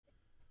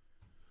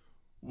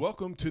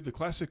Welcome to the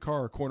Classic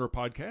Car Corner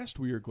podcast.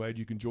 We are glad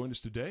you can join us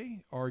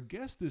today. Our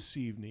guest this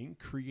evening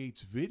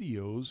creates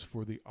videos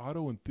for the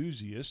auto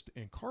enthusiast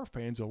and car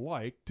fans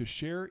alike to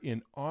share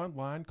in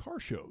online car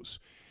shows.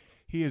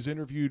 He has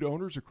interviewed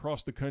owners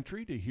across the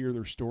country to hear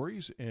their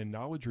stories and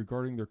knowledge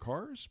regarding their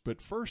cars.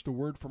 But first, a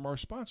word from our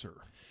sponsor.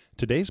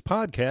 Today's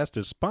podcast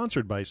is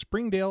sponsored by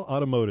Springdale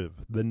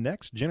Automotive, the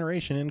next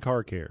generation in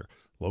car care.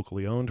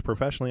 Locally owned,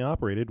 professionally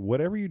operated,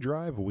 whatever you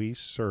drive, we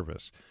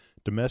service.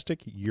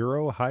 Domestic,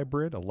 Euro,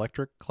 hybrid,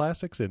 electric,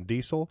 classics, and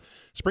diesel.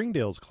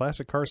 Springdale's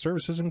classic car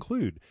services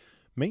include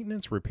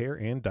maintenance, repair,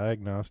 and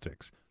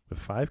diagnostics. With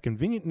 5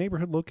 convenient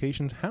neighborhood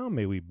locations, how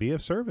may we be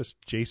of service?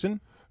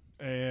 Jason?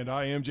 And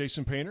I am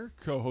Jason Painter,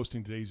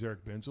 co-hosting today's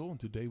Eric Benzel,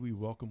 and today we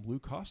welcome Lou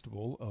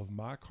Costabile of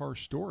My Car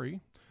Story.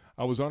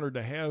 I was honored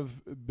to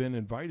have been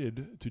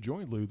invited to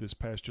join Lou this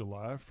past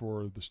July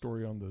for the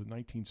story on the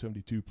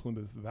 1972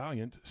 Plymouth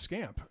Valiant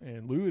Scamp.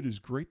 And Lou, it is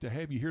great to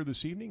have you here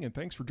this evening, and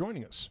thanks for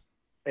joining us.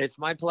 It's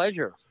my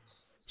pleasure.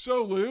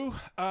 So, Lou,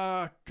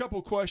 a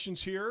couple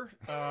questions here.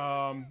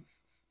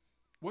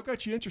 What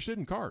got you interested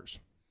in cars?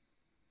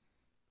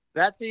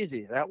 That's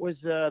easy. That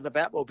was the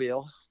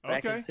Batmobile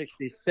back in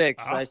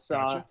 '66. I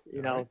saw,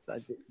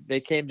 gotcha.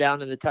 They came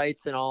down in the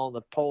tights and all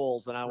the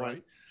poles, and I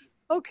went,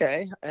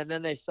 okay. And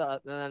then they saw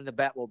then the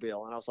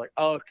Batmobile, and I was like,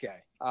 okay,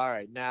 all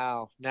right,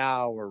 now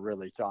we're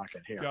really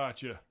talking here.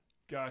 Gotcha.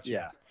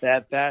 Yeah,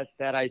 that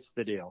iced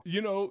the deal.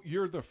 You know,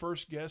 you're the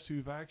first guest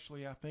who've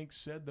actually, I think,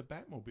 said the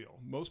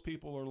Batmobile. Most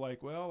people are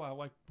like, well, I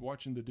like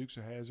watching the Dukes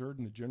of Hazzard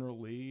and the General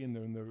Lee, and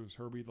then there was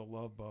Herbie the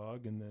Love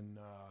Bug, and then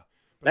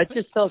that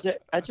just tells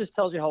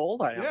you how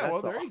old I am. Yeah,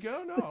 well, there you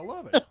go. No, I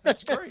love it.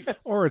 That's great.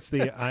 Or it's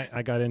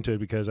I got into it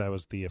because I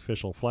was the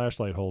official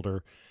flashlight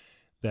holder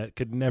that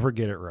could never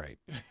get it right.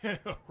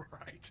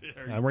 Right.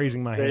 I'm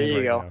raising my hand there you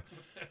right go. now.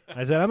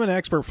 I said, I'm an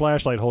expert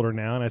flashlight holder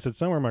now. And I said,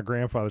 somewhere my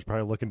grandfather's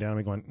probably looking down at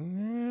me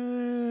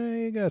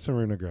going, you got some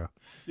room to grow.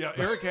 Yeah,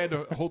 Eric had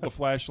to hold the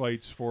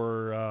flashlights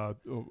for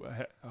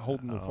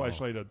holding the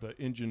flashlight at the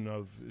engine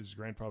of his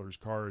grandfather's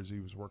car as he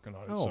was working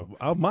on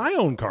it. My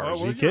own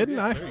cars. You kidding?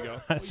 Yeah, there you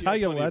go. That's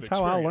Well, that's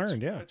how I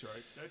learned. Yeah,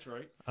 That's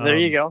right. There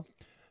you go.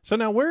 So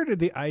now, where did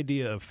the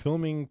idea of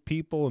filming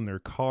people and their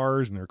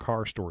cars and their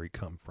car story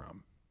come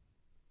from?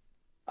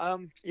 I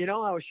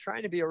was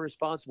trying to be a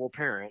responsible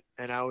parent,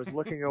 and I was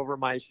looking over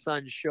my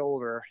son's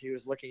shoulder. He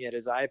was looking at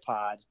his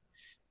iPod,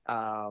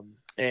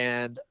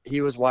 and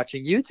he was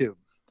watching YouTube,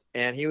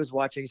 and he was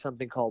watching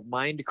something called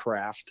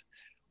Minecraft,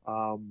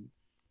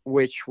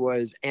 which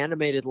was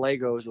animated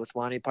Legos with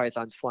Monty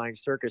Python's Flying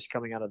Circus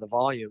coming out of the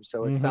volume.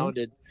 So it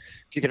sounded,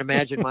 if you can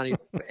imagine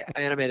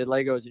animated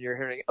Legos, and you're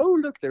hearing, oh,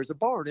 look, there's a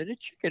barn and a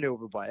chicken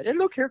over by it. And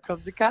look, here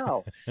comes a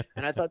cow.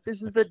 And I thought,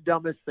 this is the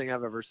dumbest thing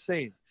I've ever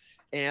seen.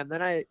 And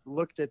then I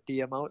looked at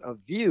the amount of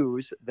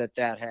views that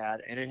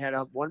had, and it had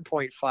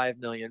 1.5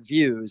 million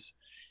views.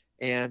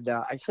 And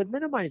I said,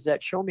 minimize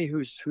that. Show me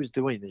who's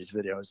doing these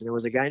videos. And it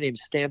was a guy named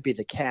Stampy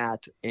the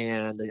Cat,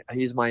 and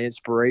he's my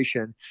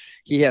inspiration.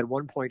 He had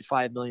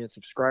 1.5 million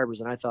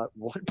subscribers, and I thought,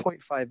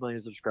 1.5 million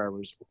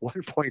subscribers,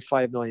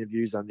 1.5 million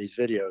views on these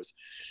videos.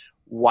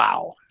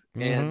 Wow.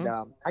 And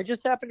I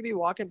just happened to be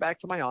walking back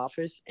to my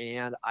office,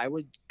 and I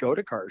would go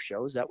to car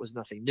shows. That was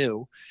nothing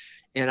new.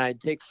 And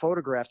I'd take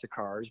photographs of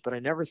cars, but I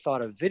never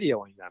thought of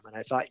videoing them. And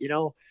I thought,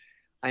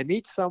 I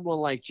meet someone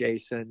like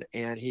Jason,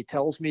 and he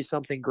tells me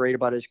something great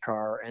about his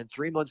car. And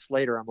 3 months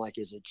later, I'm like,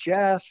 is it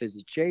Jeff? Is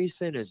it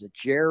Jason? Is it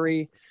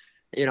Jerry?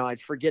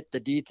 I'd forget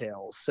the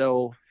details.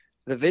 So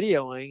the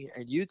videoing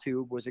and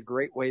YouTube was a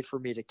great way for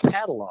me to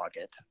catalog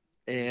it.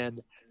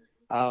 And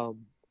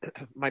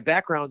my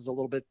background's a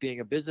little bit being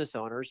a business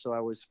owner, so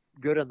I was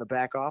good on the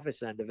back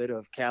office end of it,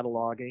 of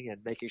cataloging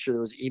and making sure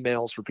there was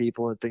emails for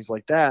people and things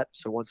like that.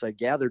 So once I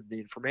gathered the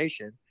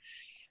information,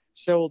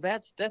 so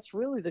that's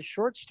really the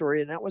short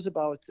story, and that was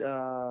about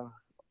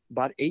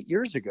 8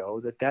 years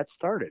ago that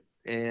started,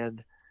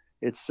 and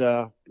it's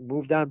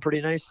moved on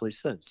pretty nicely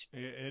since.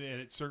 And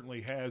it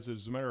certainly has.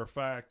 As a matter of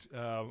fact,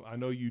 I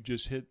know you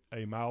just hit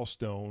a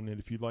milestone, and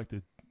if you'd like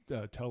to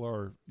tell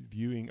our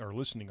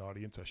listening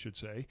audience, I should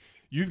say,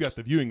 you've got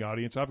the viewing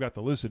audience, I've got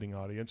the listening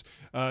audience.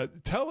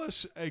 Tell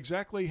us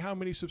exactly how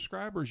many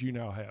subscribers you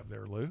now have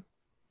there, Lou.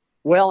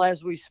 Well,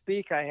 as we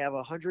speak, I have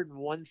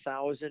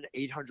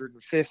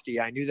 101,850.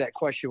 I knew that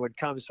question would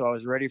come, so I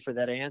was ready for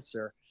that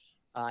answer.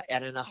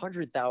 And in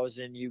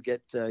 100,000, you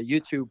get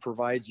YouTube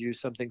provides you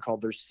something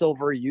called their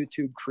Silver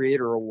YouTube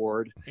Creator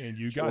Award. And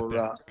you got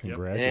that.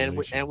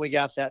 Congratulations. And we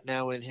got that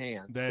now in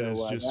hand. That is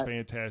just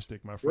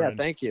fantastic, my friend.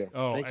 Yeah, thank you.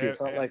 Oh,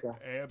 thank you.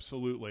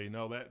 Absolutely.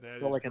 No, that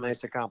felt like a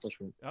nice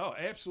accomplishment. Oh,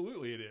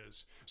 absolutely it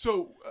is.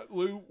 So,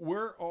 Lou,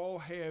 where all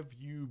have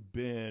you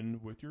been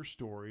with your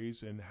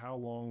stories, and how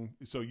long?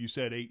 So you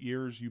said 8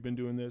 years you've been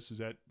doing this. Is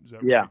that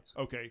yeah. Right?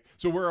 Okay.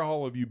 So where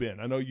all have you been?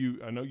 I know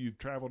you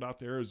traveled out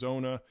to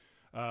Arizona.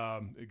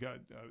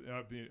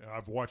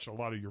 I've watched a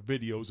lot of your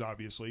videos,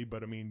 obviously,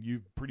 but I mean,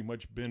 you've pretty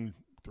much been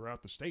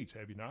throughout the states,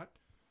 have you not?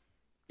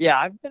 Yeah,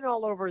 I've been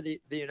all over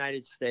the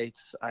United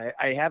States.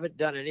 I haven't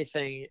done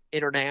anything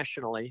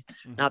internationally.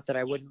 Mhm. Not that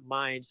I wouldn't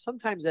mind.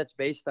 Sometimes that's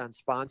based on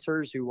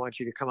sponsors who want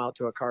you to come out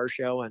to a car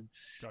show and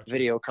Gotcha.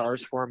 video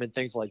cars for them and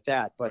things like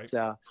that. But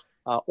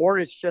Right. or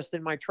it's just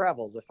in my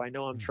travels. If I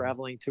know I'm Mhm.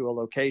 traveling to a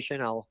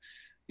location, I'll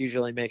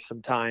usually make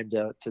some time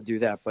to do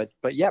that. But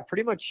yeah,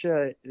 pretty much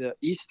the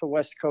east to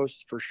west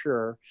coast for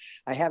sure.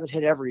 I haven't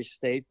hit every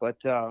state, but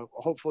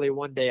hopefully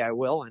one day I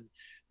will. And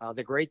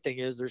the great thing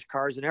is there's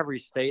cars in every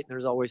state, and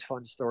there's always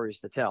fun stories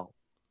to tell.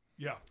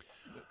 Yeah.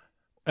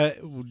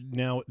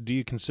 Now, do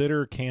you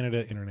consider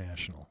Canada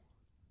international?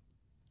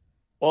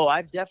 Well,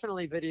 I've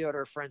definitely videoed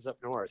our friends up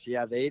north.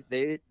 Yeah,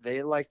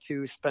 they like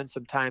to spend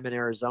some time in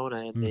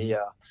Arizona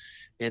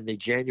in the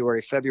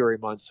January February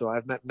months. So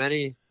I've met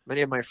many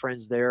of my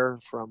friends there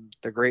from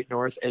the Great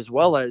North, as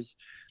well as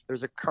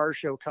there's a car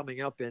show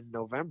coming up in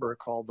November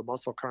called the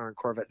Muscle Car and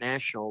Corvette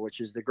National, which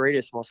is the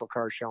greatest muscle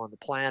car show on the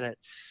planet,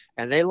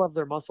 and they love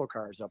their muscle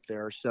cars up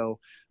there. So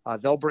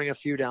they'll bring a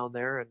few down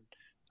there,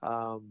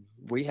 and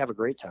we have a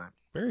great time.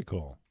 Very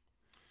cool.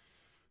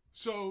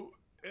 So,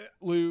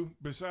 Lou,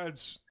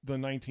 besides the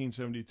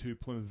 1972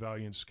 Plymouth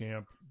Valiant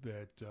Scamp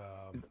that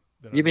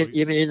You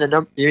mean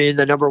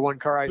the number one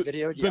car I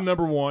videoed? The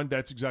number one,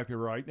 that's exactly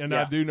right. And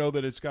I Yeah. do know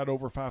that it's got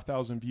over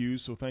 5,000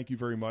 views, so thank you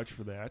very much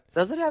for that.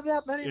 Does it have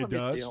that many? It Let me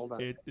does. see. Hold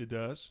on. It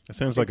does. That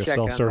sounds like a Check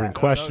on self-serving that.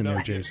 question No,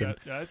 there, Jason.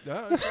 that's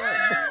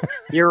right.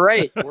 You're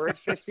right. We're at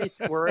 50.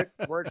 We're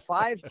at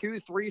 5, 2,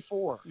 3,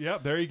 4. Yeah,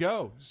 there you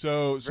go.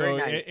 So Very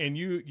nice. and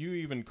you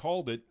even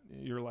called it.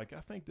 You're like,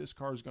 I think this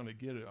car is going to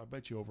get it. I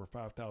bet you over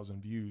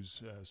 5,000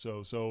 views.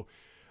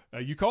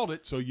 You called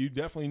it, so you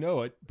definitely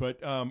know it.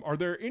 But are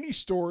there any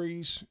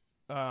stories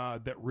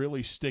that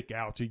really stick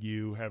out to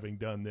you having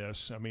done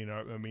this? I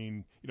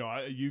mean,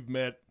 you've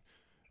met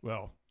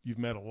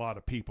a lot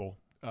of people,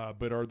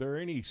 but are there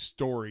any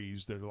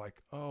stories that are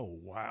like, oh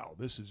wow,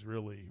 this is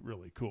really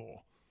really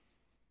cool?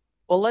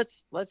 Well,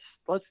 let's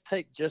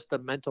take just a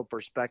mental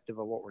perspective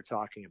of what we're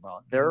talking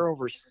about. There are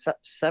over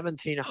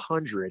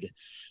 1,700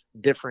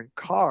 different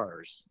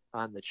cars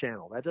on the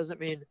channel. That doesn't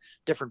mean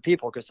different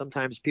people, because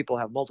sometimes people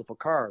have multiple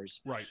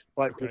cars. Right.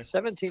 But Okay. with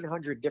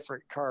 1,700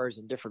 different cars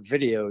and different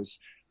videos,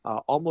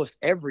 almost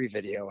every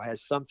video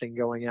has something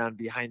going on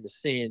behind the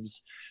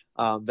scenes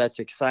that's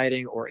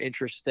exciting or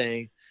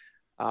interesting.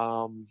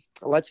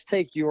 Let's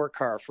take your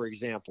car, for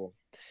example.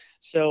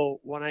 So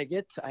when I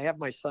have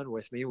my son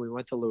with me. We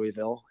went to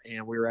Louisville,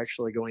 and we were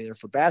actually going there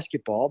for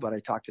basketball, but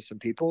I talked to some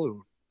people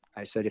who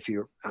I said,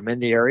 I'm in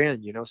the area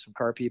and you know some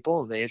car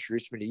people, and they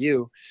introduced me to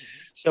you.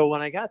 So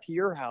when I got to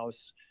your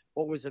house,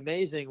 what was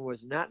amazing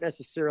was not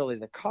necessarily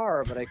the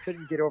car, but I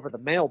couldn't get over the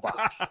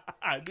mailbox.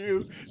 I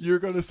knew you were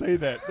going to say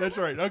that. That's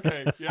right.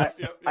 Okay. Yeah.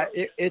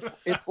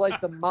 It's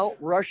like the Mount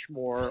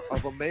Rushmore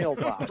of a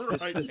mailbox.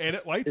 Right. And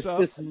it lights It's up.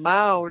 this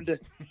mound.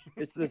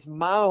 It's this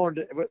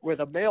mound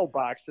with a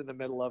mailbox in the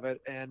middle of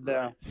it, and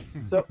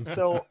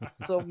so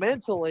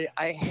mentally,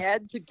 I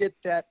had to get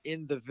that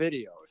in the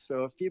video.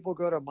 So if people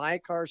go to My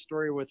Car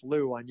Story with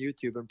Lou on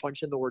YouTube and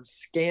punch in the word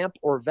Scamp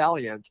or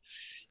Valiant,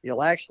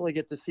 you'll actually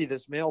get to see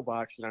this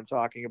mailbox that I'm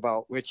talking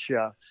about, which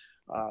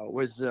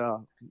was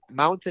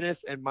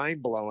mountainous and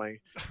mind-blowing,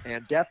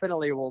 and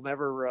definitely will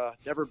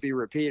never be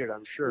repeated,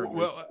 I'm sure.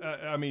 Well,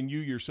 I mean, you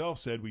yourself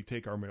said we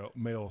take our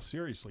mail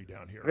seriously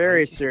down here.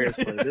 Very right?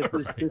 seriously.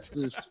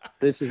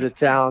 This is a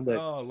town that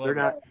Oh, I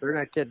love they're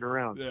not kidding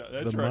around. Yeah,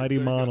 that's The right. mighty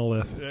There you go.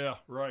 monolith. Yeah,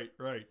 right.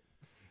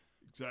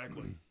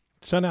 Exactly.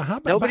 So now, how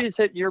about Nobody's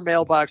hitting your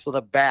mailbox with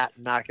a bat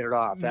and knocking it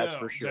off. That's No,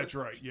 for sure. That's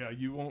right. Yeah,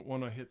 you won't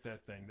want to hit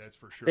that thing. That's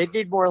for sure. They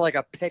need more like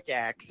a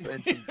pickaxe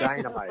and some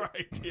dynamite.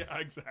 Right. Yeah,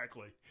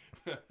 exactly.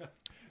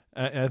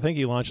 I think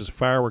he launches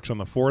fireworks on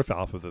the 4th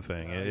off of the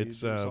thing. It's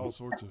there's all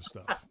sorts of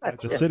stuff.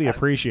 That's the right. city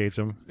appreciates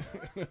him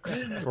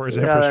for his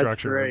Yeah, that's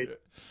infrastructure. great.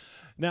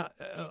 Now,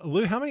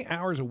 Lou, how many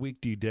hours a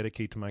week do you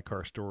dedicate to My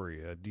Car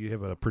Story? Do you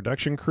have a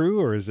production crew,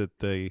 or is it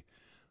the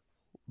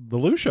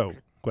Lou show?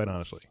 Quite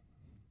honestly,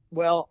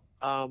 Well,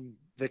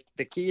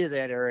 the key to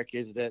that, Eric,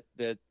 is that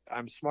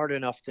I'm smart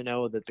enough to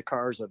know that the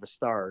cars are the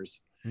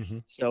stars. mm-hmm.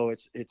 So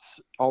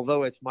it's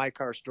although it's My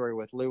Car Story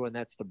with Lou, and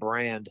that's the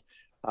brand,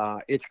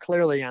 it's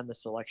clearly on the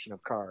selection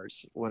of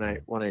cars when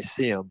I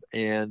see them.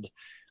 And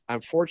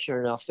I'm fortunate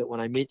enough that when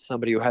I meet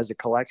somebody who has a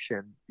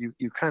collection,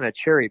 you kind of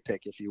cherry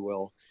pick, if you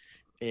will.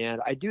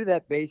 And I do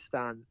that based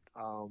on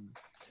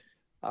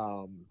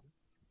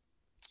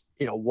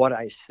what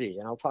I see,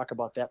 and I'll talk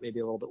about that maybe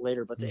a little bit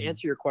later. But to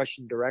answer your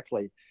question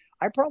directly,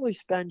 I probably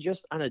spend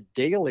just on a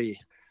daily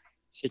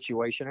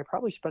situation, I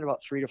probably spend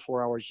about 3 to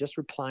 4 hours just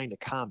replying to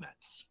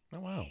comments. Oh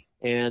wow!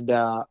 And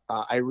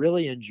I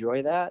really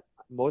enjoy that.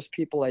 Most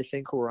people, I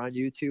think, who are on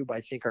YouTube,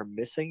 I think, are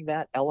missing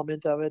that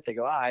element of it. They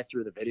go, I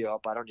threw the video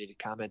up. I don't need to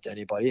comment to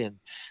anybody, and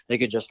they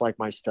can just like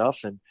my stuff.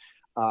 And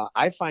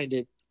I find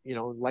it,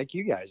 like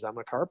you guys, I'm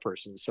a car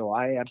person, so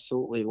I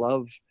absolutely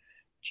love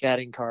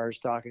chatting cars,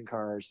 talking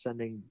cars,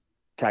 sending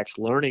texts,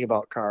 learning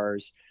about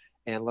cars,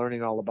 and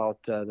learning all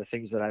about the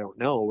things that I don't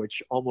know,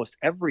 which almost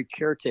every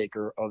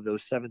caretaker of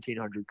those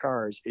 1,700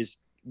 cars is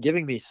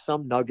giving me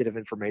some nugget of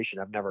information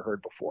I've never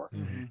heard before.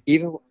 Mm-hmm.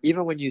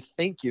 Even when you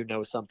think you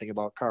know something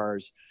about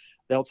cars,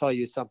 they'll tell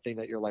you something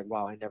that you're like,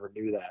 wow, I never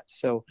knew that.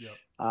 So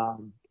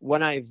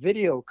when I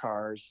video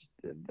cars,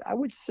 I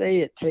would say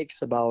it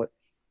takes about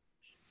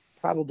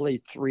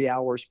probably 3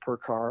 hours per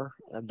car.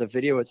 The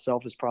video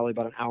itself is probably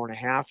about an hour and a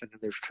half, and then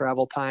there's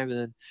travel time. And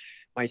then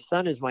my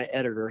son is my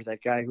editor.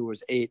 That guy who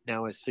was 8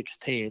 now is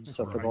 16.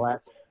 So for the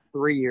last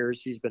 3 years,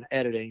 he's been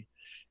editing.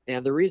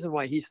 And the reason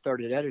why he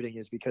started editing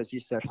is because he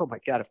said, oh my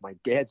God, if my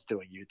dad's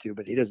doing YouTube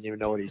and he doesn't even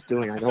know what he's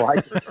doing, I know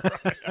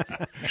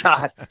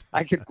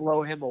I could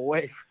blow him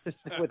away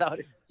without,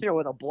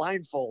 with a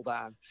blindfold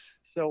on.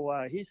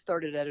 So he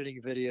started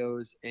editing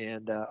videos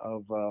and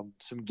of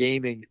some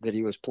gaming that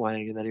he was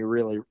playing. And then he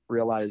really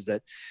realized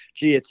that,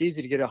 gee, it's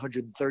easy to get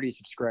 130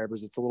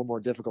 subscribers. It's a little more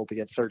difficult to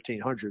get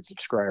 1,300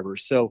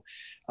 subscribers. So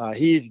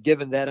he's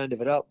given that end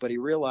of it up, but he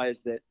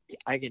realized that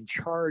I can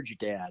charge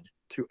Dad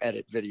to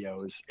edit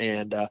videos.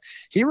 And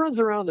he runs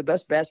around in the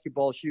best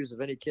basketball shoes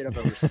of any kid I've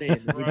ever seen.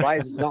 He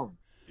buys his own.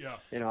 Yeah.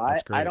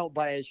 I don't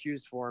buy his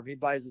shoes for him. He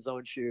buys his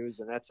own shoes,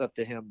 and that's up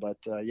to him. But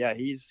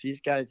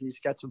he's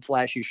got some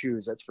flashy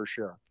shoes, that's for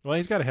sure. Well,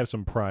 he's got to have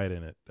some pride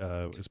in it,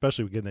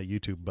 especially with getting that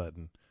YouTube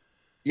button.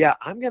 Yeah,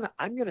 I'm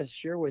gonna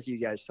share with you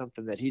guys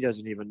something that he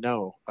doesn't even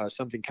know,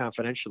 something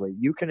confidentially.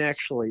 You can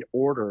actually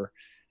order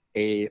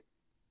a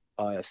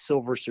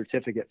silver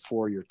certificate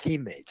for your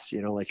teammates,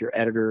 like your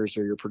editors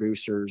or your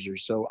producers, or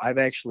so. I've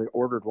actually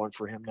ordered one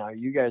for him. Now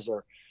you guys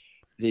are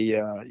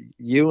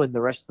you and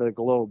the rest of the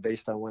globe,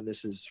 based on when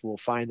this is, will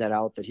find that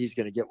out, that he's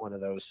going to get one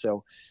of those.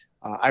 So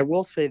I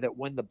will say that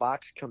when the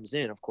box comes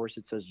in, of course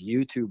it says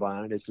YouTube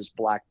on it. It's this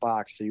black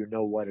box, so you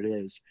know what it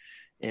is.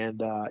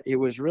 And it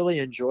was really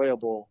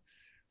enjoyable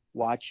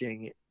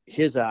watching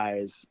his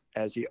eyes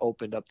as he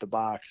opened up the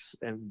box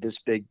and this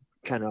big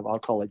kind of, I'll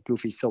call it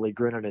goofy, silly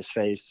grin on his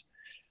face.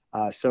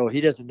 So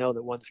he doesn't know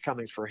that one's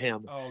coming for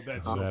him. Oh,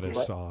 that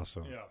is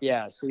awesome.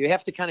 Yeah. So you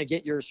have to kind of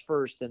get yours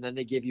first, and then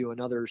they give you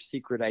another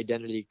secret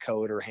identity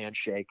code or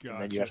handshake,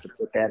 and then you have to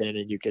put that in,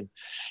 and you can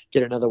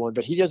get another one.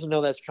 But he doesn't know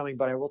that's coming.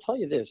 But I will tell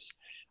you this: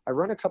 I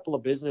run a couple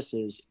of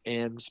businesses,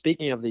 and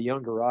speaking of the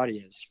younger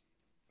audience,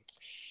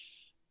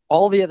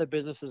 all the other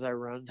businesses I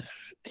run,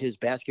 his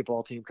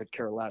basketball team could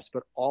care less,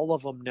 but all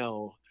of them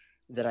know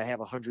that I have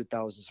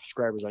 100,000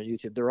 subscribers on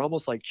YouTube. They're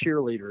almost like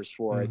cheerleaders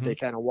for it. They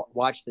kind of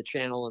watch the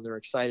channel and they're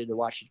excited to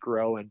watch it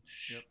grow. And,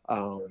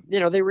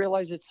 they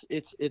realize it's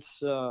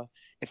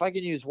if I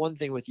can use one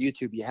thing with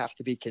YouTube, you have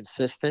to be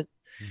consistent.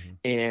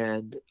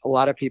 And a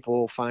lot of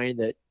people find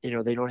that,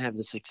 they don't have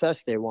the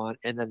success they want,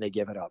 and then they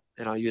give it up.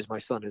 And I'll use my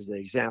son as the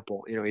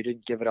example. He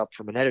didn't give it up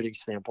from an editing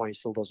standpoint. He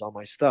still does all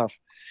my stuff.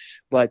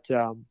 But,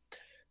 and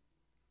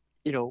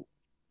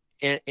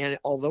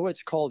although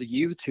it's called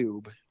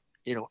YouTube,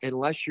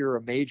 unless you're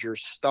a major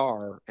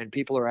star and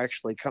people are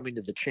actually coming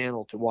to the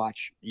channel to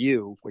watch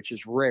you, which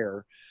is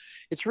rare,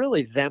 it's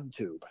really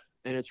them-tube,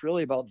 and it's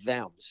really about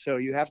them. So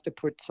you have to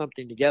put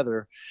something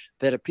together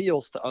that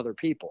appeals to other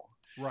people.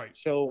 Right.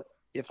 So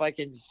if I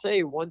can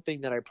say one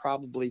thing that I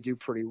probably do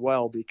pretty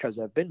well, because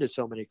I've been to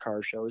so many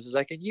car shows, is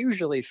I can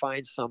usually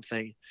find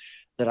something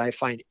that I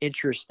find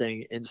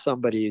interesting in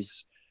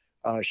somebody's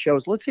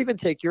shows. Let's even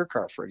take your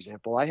car, for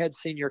example. I had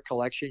seen your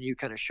collection. You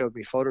kind of showed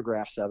me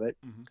photographs of it.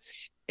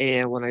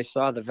 And when I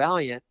saw the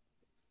Valiant,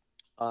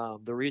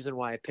 the reason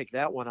why I picked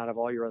that one out of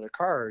all your other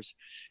cars,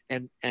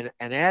 and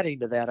adding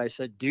to that, I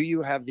said, do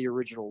you have the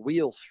original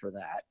wheels for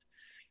that?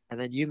 And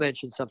then you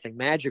mentioned something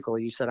magical.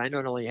 You said, I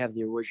not only have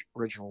the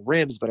original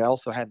rims, but I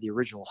also have the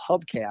original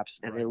hubcaps,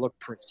 and they look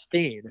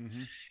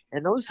pristine.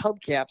 And those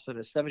hubcaps on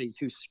a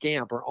 72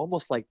 Scamp are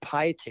almost like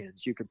pie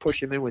tins. You could push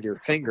them in with your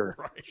finger.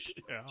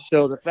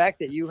 So the fact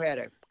that you had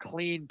a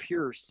clean,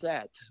 pure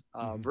set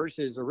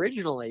versus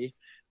originally,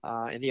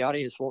 and the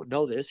audience won't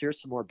know this, here's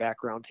some more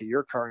background to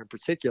your car in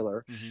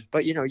particular,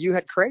 but you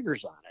had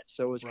Kragers on it.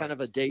 So it was kind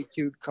of a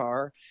day-tuned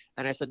car.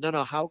 And I said,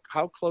 no,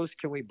 how close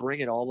can we bring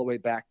it all the way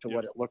back to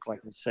what it looked like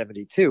in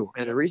 72?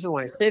 And the reason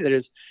why I say that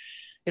is,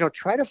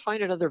 try to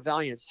find another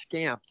Valiant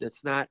Scamp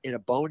that's not in a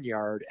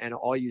boneyard and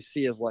all you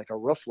see is like a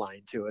roof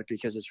line to it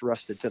because it's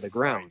rusted to the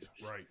ground.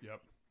 Right.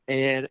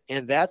 Yep.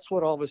 And that's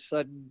what all of a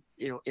sudden,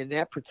 in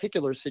that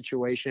particular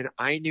situation,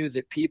 I knew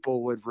that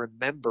people would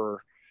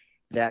remember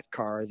that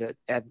car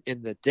that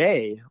in the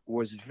day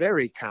was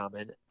very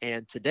common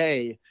and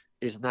today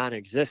is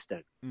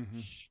non-existent.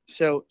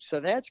 So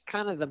that's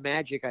kind of the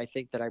magic I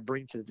think that I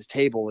bring to the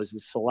table, is the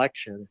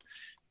selection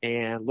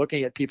and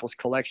looking at people's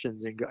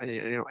collections,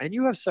 and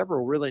you have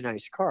several really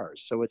nice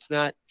cars. So it's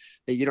not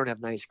that you don't have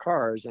nice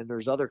cars, and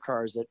there's other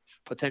cars that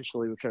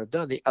potentially we could have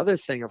done. The other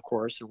thing, of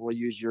course, and we'll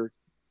use your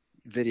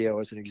video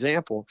as an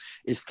example,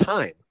 is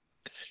time.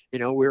 We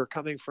were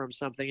coming from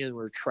something and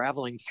we're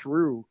traveling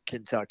through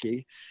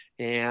Kentucky,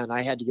 and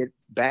I had to get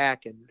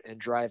back and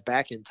drive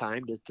back in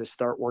time to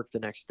start work the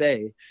next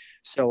day.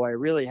 So I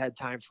really had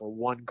time for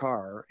one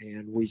car,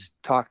 and we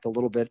talked a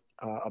little bit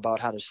about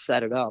how to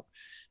set it up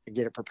and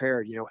get it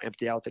prepared,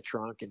 empty out the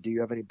trunk, and do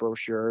you have any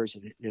brochures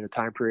and,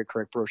 time period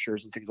correct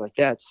brochures and things like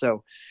that.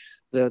 So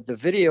the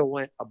video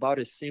went about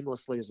as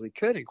seamlessly as we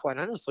could, and quite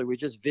honestly, we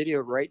just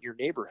videoed right in your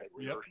neighborhood.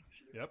 We were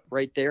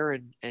right there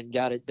and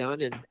got it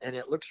done, and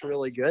it looks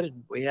really good,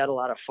 and we had a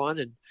lot of fun.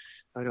 And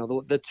I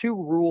know the two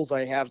rules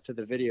I have to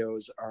the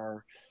videos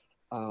are,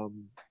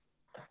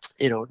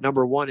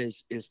 number one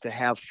is to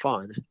have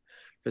fun,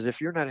 because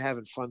if you're not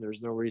having fun,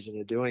 there's no reason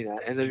to doing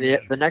that. And then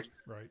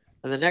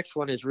the next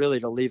one is really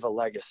to leave a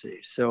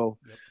legacy. So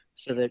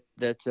that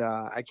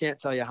I can't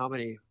tell you how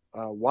many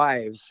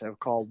wives have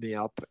called me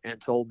up and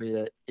told me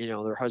that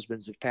their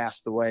husbands have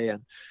passed away,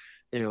 and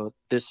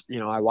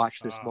I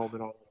watch this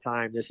moment all the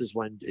time. This is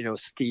when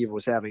Steve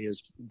was having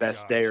his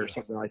best day or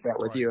something like that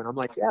with you, and I'm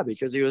like, yeah,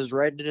 because he was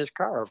riding in his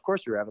car. Of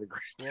course, you're having a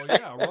great day.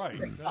 Well, yeah,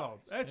 right. No,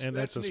 that's a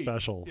neat.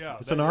 special. Yeah,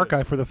 it's an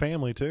archive for the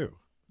family too.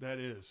 That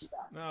is.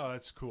 No,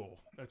 that's cool.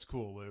 That's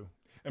cool, Lou.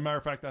 As a matter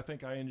of fact, I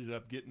think I ended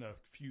up getting a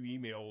few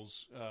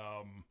emails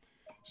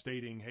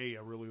stating, hey,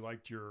 I really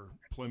liked your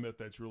Plymouth.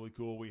 That's really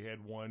cool. We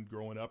had one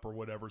growing up or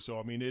whatever. So,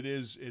 I mean, it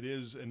is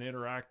an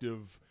interactive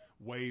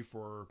way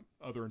for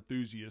other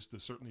enthusiasts to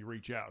certainly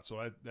reach out.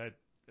 So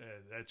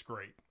that's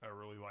great. I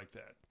really like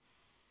that.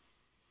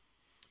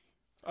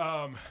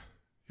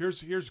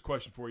 Here's a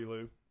question for you,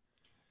 Lou.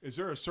 Is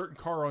there a certain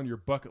car on your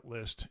bucket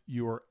list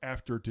you are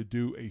after to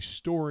do a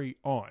story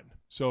on?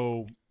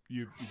 So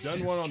you've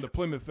done one on the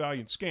Plymouth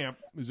Valiant Scamp.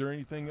 Is there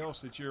anything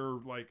else that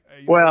you're like?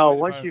 Hey,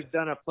 once you've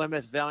done a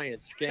Plymouth Valiant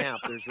Scamp,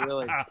 there's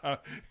really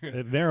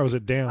it narrows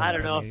it down. I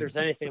don't know if there's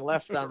anything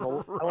left on the.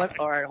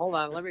 All right, hold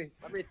on. Let me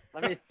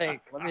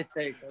think. Let me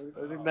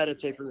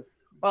meditate for this.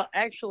 Well,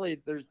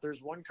 actually,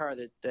 there's one car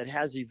that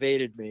has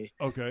evaded me.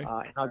 Okay.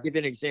 And I'll give you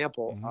an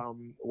example.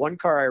 Mm-hmm. One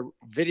car I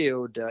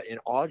videoed in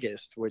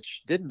August,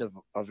 which didn't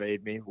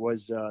evade me,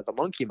 was the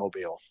Monkey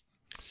Mobile.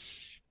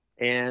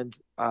 And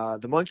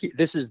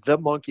this is the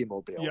Monkey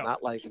Mobile,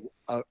 not like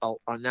a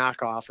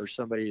knockoff or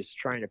somebody's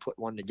trying to put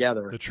one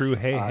together. The true,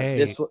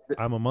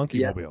 I'm a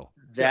Monkey Mobile.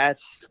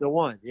 That's the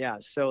one. Yeah.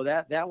 So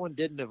that one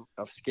didn't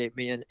escape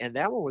me. And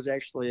that one was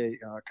actually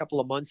a couple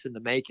of months in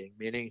the making,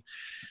 meaning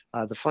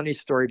the funny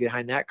story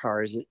behind that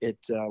car is it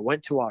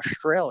went to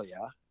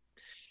Australia,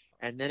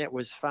 and then it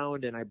was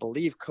found in, I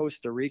believe,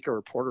 Costa Rica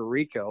or Puerto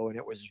Rico, and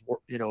it was,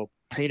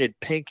 painted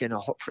pink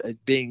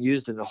being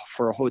used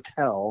for a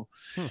hotel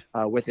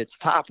with its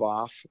top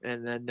off,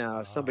 and then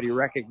somebody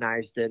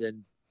recognized it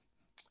and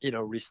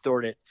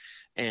restored it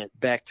and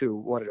back to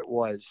what it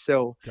was.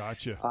 So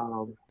gotcha.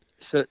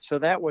 So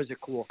that was a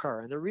cool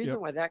car, and the reason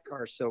why that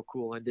car is so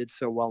cool and did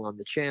so well on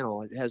the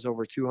channel, it has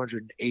over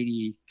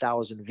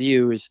 280,000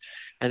 views,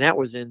 and that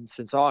was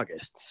since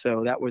August,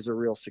 so that was a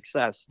real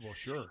success. Well,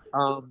 sure.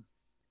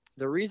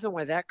 The reason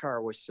why that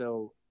car was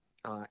so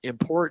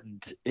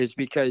important is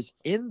because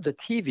in the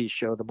TV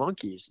show, The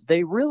Monkees,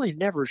 they really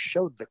never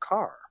showed the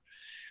car.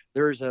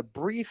 There's a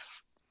brief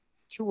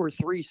 2 or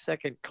 3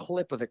 second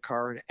clip of the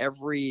car in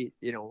every,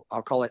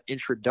 I'll call it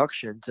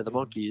introduction to the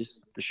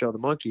Monkees, the show The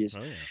Monkees.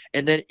 Oh, yeah.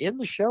 And then in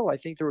the show, I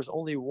think there was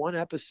only one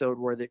episode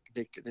where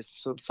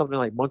something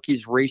like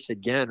Monkees Race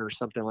Again or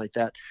something like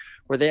that,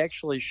 where they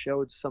actually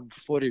showed some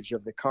footage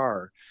of the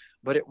car.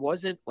 But it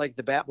wasn't like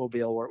the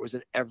Batmobile where it was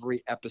in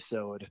every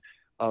episode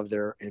of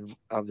their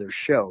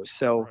show.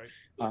 So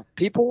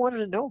people wanted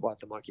to know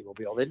about the Monkey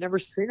Mobile. They'd never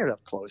seen it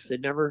up close.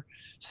 They'd never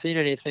seen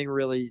anything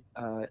really,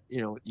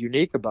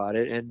 unique about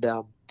it. And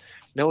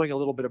knowing a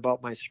little bit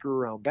about my screw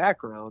around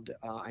background,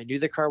 I knew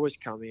the car was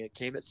coming. It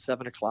came at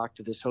 7:00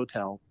 to this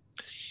hotel.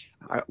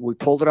 We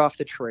pulled it off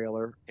the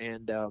trailer,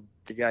 and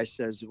the guy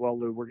says, "Well,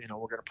 Lou, we're going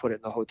to put it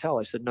in the hotel."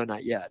 I said, "No,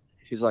 not yet."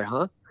 He's like,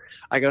 "Huh?"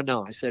 I go,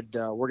 "No." I said,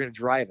 "We're going to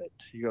drive it."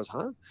 He goes,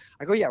 "Huh?"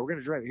 I go, "Yeah, we're going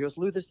to drive it." He goes,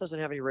 "Lou, this doesn't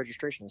have any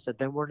registration." I said,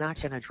 "Then we're not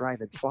going to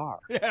drive it far."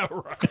 Yeah,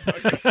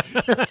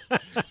 right.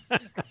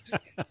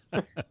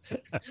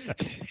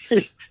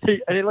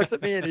 And he looks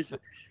at me, and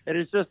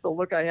it's just the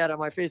look I had on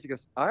my face. He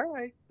goes, all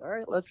right,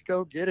 let's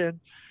go get in.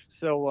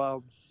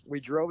 So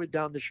we drove it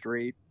down the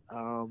street.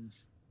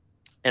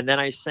 And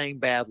then I sang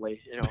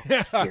badly, here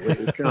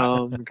we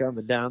come,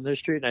 coming down the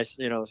street. And I,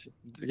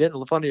 getting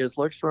the funniest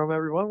looks from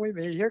everyone we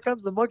meet. Here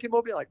comes the Monkey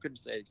Mobile. I couldn't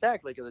say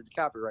exactly because it's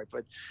copyright,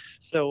 but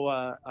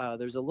so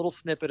there's a little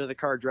snippet of the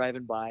car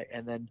driving by,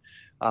 and then,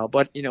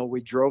 but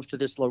we drove to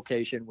this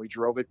location, we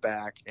drove it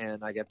back,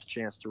 and I got the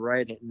chance to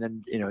ride it, and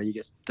then you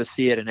get to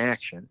see it in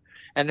action,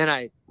 and then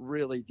I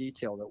really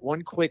detailed it.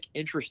 One quick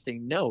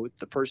interesting note: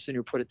 the person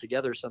who put it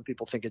together, some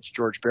people think it's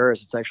George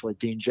Barris, it's actually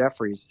Dean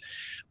Jeffries,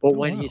 but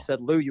when he said,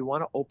 "Lou, you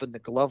want to open the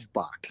glove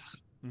box?"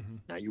 Mm-hmm.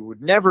 Now, you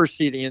would never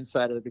see the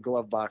inside of the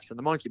glove box in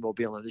the Monkey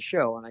Mobile in the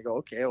show. And I go,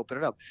 okay, open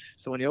it up.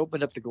 So when he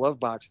opened up the glove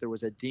box, there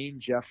was a Dean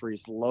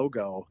Jeffries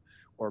logo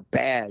or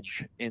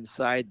badge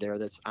inside there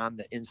that's on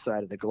the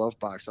inside of the glove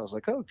box. I was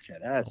like, okay,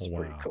 that's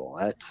pretty cool.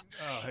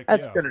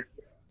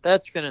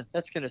 That's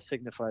gonna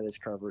signify this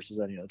car versus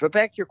any other. But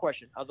back to your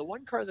question, the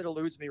one car that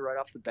eludes me right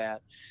off the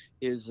bat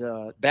is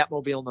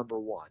Batmobile number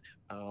 1.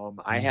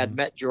 I had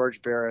met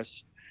George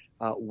Barris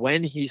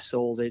when he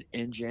sold it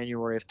in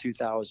January of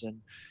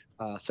 2000.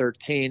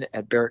 13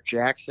 at Barrett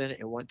Jackson.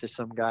 It went to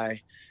some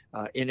guy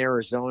in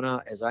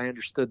Arizona. As I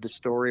understood the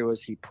story, was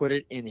he put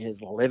it in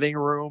his living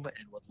room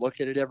and would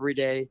look at it every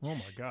day. Oh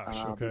my gosh!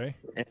 Okay.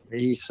 And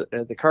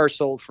the car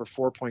sold for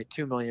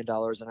 $4.2 million,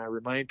 and I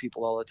remind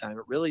people all the time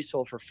it really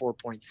sold for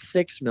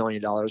 $4.6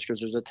 million because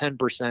there's a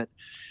 10%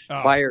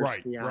 buyer's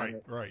fee on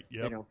it. Right.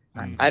 Yep. You know,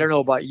 I don't know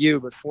about you,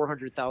 but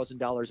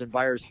 $400,000 in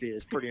buyer's fee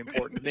is pretty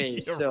important to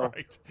me. So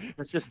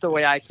that's just the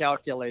way I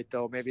calculate,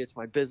 though. Maybe it's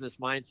my business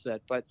mindset,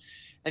 but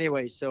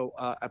anyway, so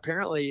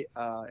apparently,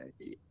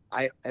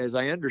 as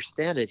I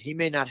understand it, he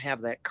may not have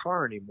that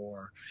car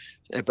anymore,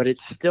 but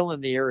it's still in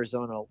the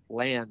Arizona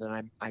land,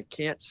 and I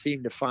can't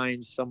seem to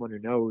find someone who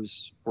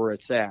knows where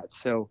it's at.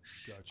 So,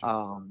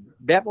 gotcha.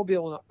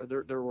 Batmobile,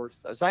 there were,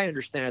 as I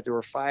understand it, there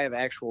were 5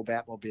 actual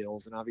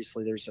Batmobiles, and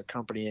obviously there's a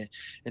company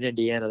in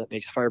Indiana that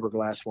makes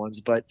fiberglass ones.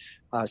 But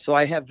so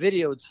I have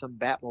videoed some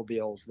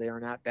Batmobiles. They are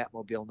not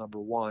Batmobile number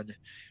 1.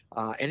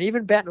 And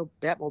even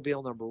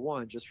Batmobile number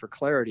 1, just for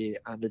clarity,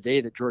 on the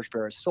day that George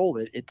Barris sold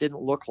it, it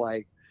didn't look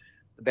like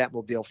the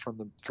Batmobile from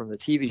the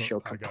TV show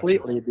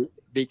completely,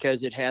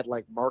 because it had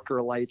like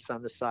marker lights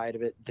on the side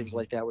of it and things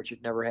like that, which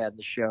it never had in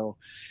the show.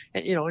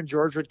 And, and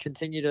George would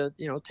continue to,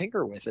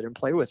 tinker with it and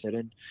play with it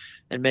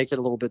and make it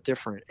a little bit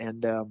different.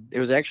 And it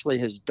was actually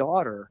his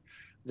daughter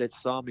that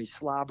saw me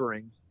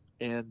slobbering.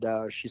 And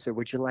she said,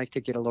 "Would you like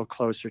to get a little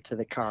closer to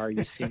the car?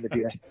 You seem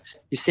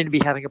to be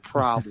having a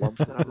problem."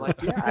 And I'm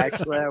like, "Yeah,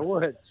 actually, I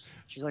would."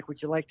 She's like,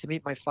 "Would you like to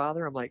meet my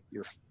father?" I'm like,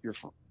 "Your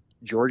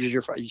George is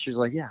your father?" She's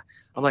like, "Yeah."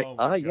 I'm like,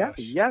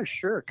 yeah,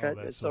 sure."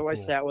 So I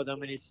sat with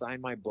him and he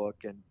signed my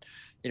book and,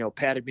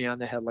 patted me on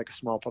the head like a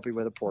small puppy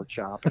with a pork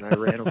chop. And I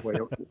ran away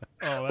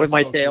with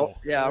my tail. Cool.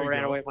 Yeah, I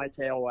ran away with my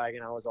tail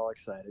wagging. I was all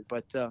excited.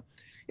 But so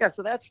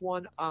that's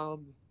one.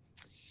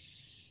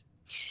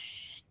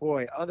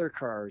 Boy, other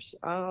cars.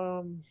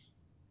 I'm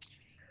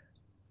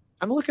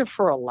looking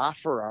for a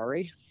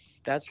LaFerrari.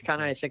 That's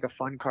kind of, I think, a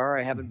fun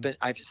car.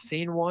 I've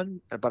seen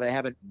one, but I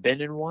haven't been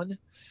in one.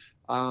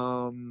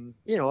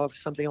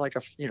 Something like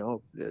there's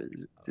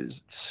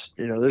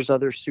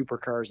other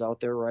supercars out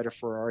there, right? A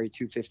Ferrari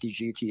 250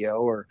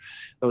 GTO, or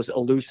those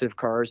elusive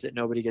cars that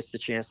nobody gets the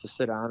chance to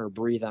sit on or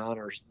breathe on,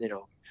 or,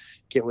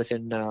 get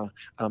within a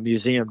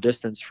museum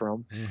distance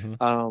from.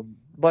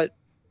 But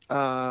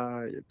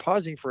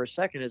pausing for a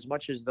second, as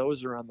much as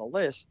those are on the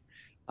list,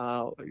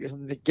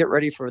 get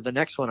ready for the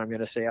next one I'm going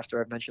to say after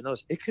I've mentioned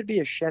those. It could be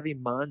a Chevy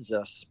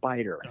Monza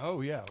Spider.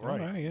 Oh, yeah,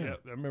 right. Yeah,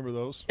 I remember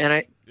those.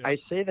 And I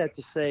say that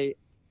to say,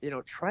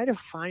 try to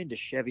find a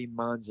Chevy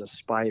Monza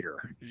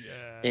Spider.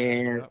 Yeah.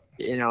 And,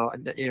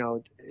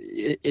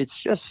 it's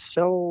just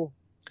so,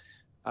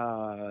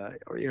 I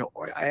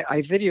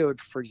videoed,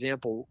 for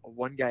example,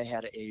 one guy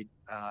had a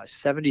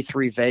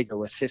 73 Vega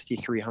with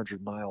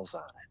 5,300 miles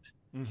on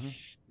it. Mm-hmm.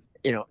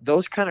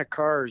 Those kind of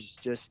cars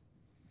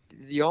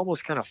you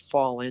almost kind of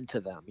fall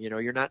into them.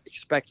 You're not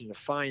expecting to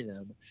find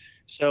them.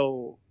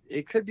 So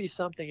it could be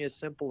something as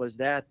simple as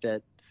that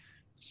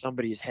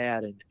somebody's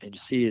had and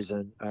sees.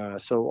 And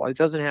so it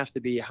doesn't have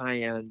to be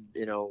high-end,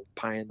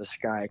 pie in the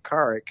sky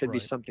car. It could be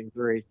something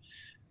very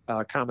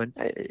common,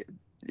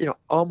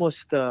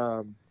 almost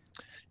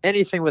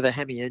anything with a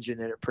Hemi engine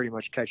in it pretty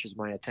much catches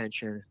my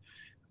attention.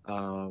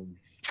 So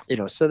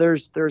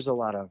there's a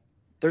lot of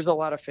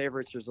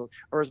favorites.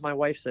 Or as my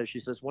wife says,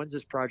 she says, "When's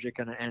this project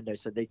going to end?" I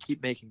said, "They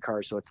keep making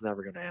cars, so it's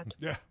never going to end."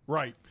 Yeah,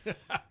 right.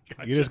 Gotcha.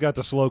 You just got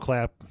the slow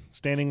clap,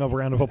 standing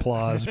round of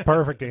applause.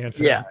 Perfect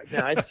answer. Yeah,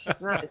 no, it's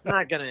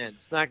not going to end.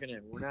 It's not going to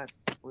end.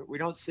 We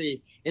don't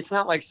see. It's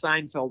not like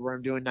Seinfeld where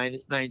I'm doing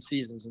nine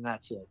seasons and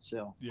that's it.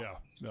 So yeah,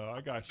 no, I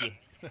got you.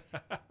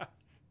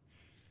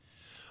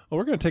 Well,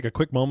 we're going to take a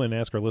quick moment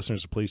and ask our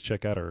listeners to please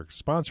check out our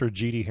sponsor,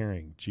 GD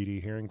Hearing.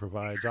 GD Hearing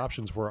provides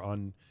options for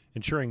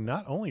ensuring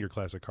not only your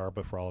classic car,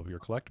 but for all of your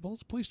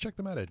collectibles. Please check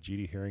them out at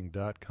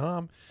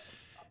gdhearing.com.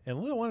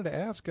 And Lou, I wanted to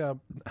ask,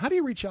 how do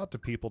you reach out to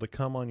people to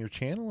come on your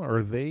channel? Or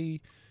are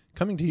they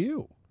coming to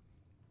you?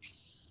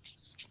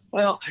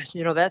 Well,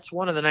 that's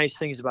one of the nice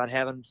things about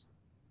having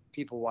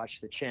people watch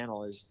the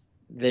channel is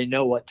they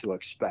know what to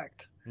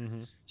expect.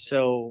 Mm-hmm.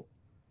 So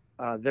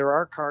there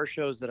are car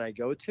shows that I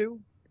go to.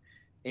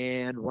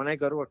 And when I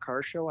go to a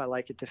car show, I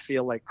like it to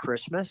feel like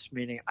Christmas,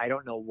 meaning I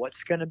don't know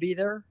what's going to be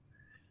there.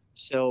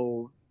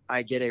 So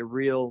I get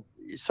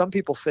some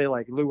people say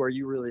like, "Lou, are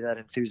you really that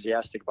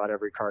enthusiastic about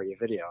every car you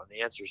video?" And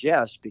the answer is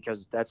yes,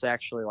 because that's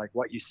actually like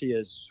what you see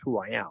is who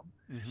I am.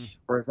 Mm-hmm.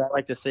 Or as I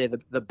like to say,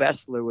 the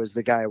best Lou is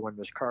the guy when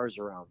there's cars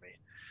around me.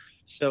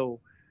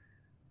 So,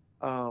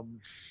 to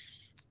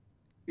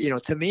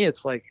me,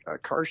 it's like a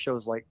car show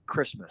is like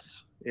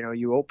Christmas.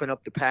 You open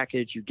up the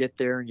package, you get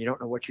there, and you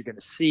don't know what you're going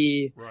to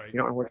see. Right. You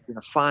don't know what you're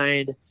going to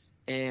find.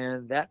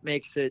 And that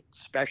makes it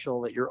special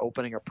that you're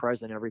opening a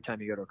present every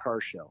time you go to a car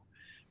show.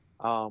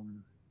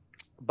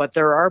 But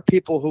there are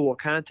people who will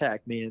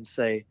contact me and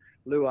say,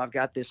 "Lou, I've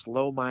got this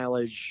low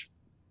mileage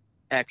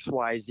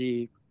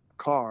XYZ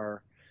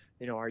car.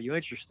 Are you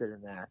interested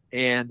in that?"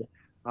 And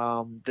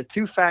the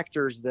two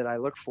factors that I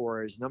look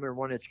for is, number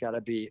one, it's got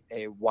to be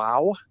a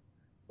wow.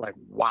 Like,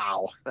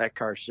 wow, that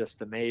car's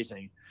just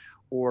amazing.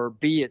 or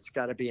B, it's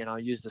got to be, and I'll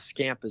use the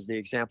scamp as the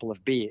example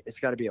of B. It's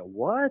got to be a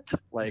what?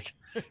 Like,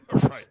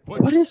 right.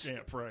 What's what a is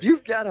scamp? Right.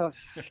 you've got a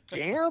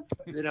scamp?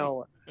 You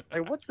know,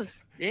 like what's a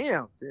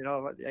scamp? You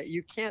know,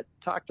 you can't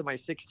talk to my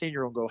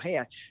 16-year-old and go, hey,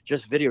 I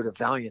just videoed a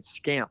Valiant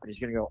scamp, and he's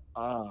going to go,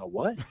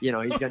 what? You know,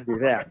 he's going to do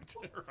that.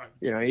 Right.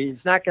 You know,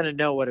 he's not going to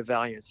know what a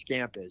Valiant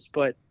scamp is.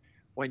 But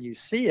when you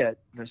see it,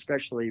 and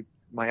especially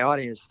my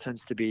audience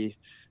tends to be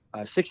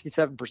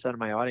 67% of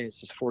my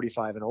audience is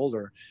 45 and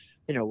older.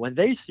 You know, when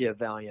they see a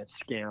Valiant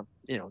scamp,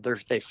 you know,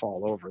 they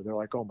fall over. They're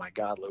like, oh my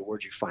God, Lou,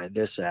 where'd you find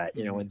this at?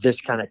 You know, in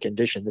this kind of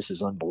condition, this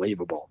is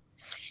unbelievable.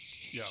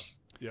 Yeah.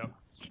 Yeah.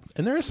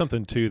 And there is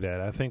something to that.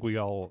 I think we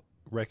all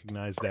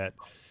recognize that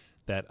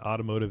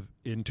automotive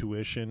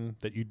intuition,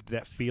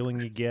 that feeling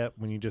you get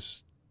when you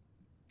just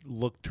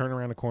turn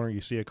around a corner,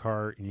 you see a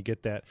car, and you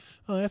get that,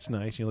 oh, that's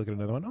nice. You look at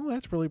another one, oh,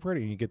 that's really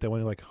pretty. And you get that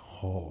one, you're like,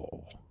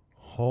 oh,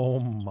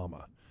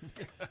 mama.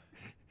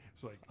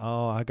 It's like,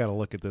 oh, I got to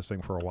look at this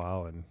thing for a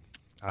while, and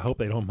I hope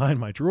they don't mind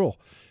my drool.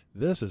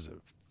 This is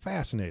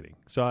fascinating.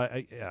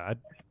 So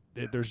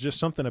there's just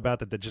something about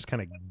that just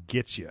kind of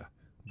gets you,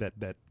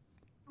 that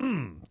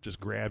just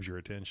grabs your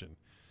attention.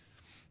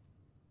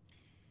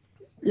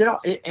 You know,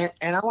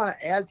 and I want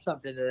to add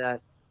something to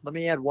that. Let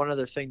me add one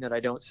other thing that I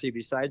don't see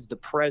besides the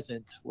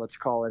present, let's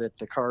call it, at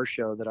the car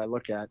show that I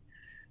look at.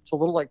 It's a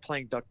little like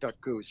playing Duck, Duck,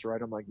 Goose,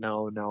 right? I'm like,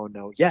 no.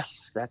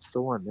 Yes, that's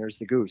the one. There's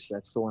the goose.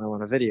 That's the one I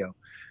want to video.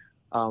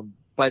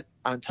 But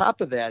on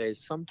top of that is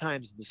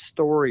sometimes the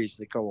stories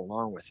that go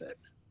along with it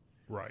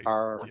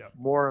are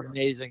more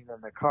amazing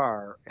than the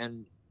car.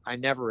 And I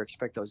never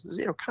expect those.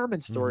 You know, common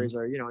stories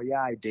are, you know,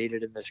 yeah, I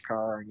dated in this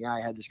car, and yeah,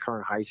 I had this car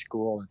in high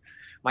school, and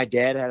my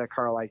dad had a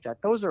car like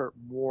that. Those are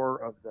more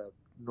of the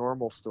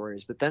normal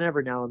stories. But then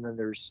every now and then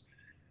there's,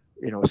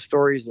 you know,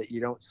 stories that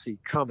you don't see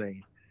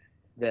coming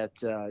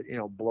that, you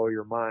know, blow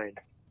your mind.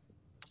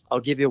 I'll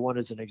give you one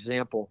as an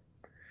example.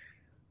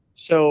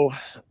 So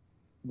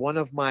one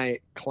of my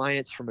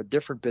clients from a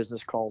different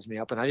business calls me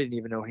up, and I didn't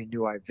even know he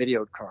knew I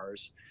videoed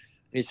cars.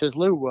 And he says,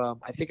 Lou,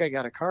 I think I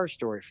got a car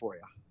story for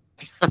you.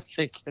 I'm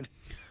thinking,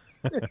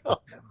 you know,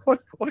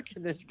 what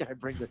can this guy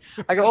bring to?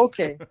 I go,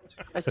 okay.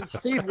 I said,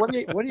 Steve, what do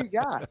you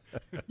got?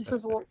 He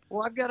says,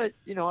 well, I've got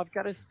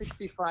a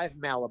 65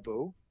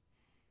 Malibu,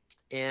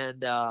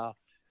 and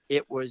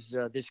it was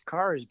this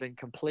car has been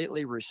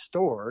completely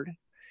restored,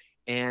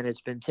 and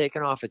it's been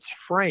taken off its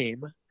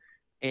frame.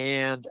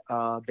 And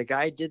the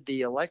guy did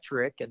the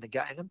electric, and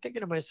I'm thinking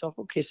to myself,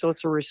 okay, so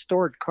it's a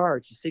restored car.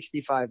 It's a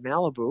 65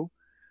 Malibu.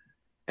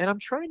 And I'm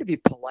trying to be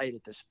polite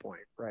at this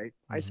point, right?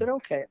 I said,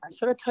 okay. I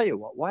said, I'll tell you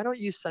what, why don't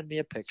you send me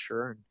a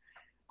picture and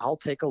I'll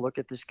take a look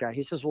at this guy.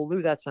 He says, well,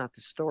 Lou, that's not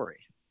the story.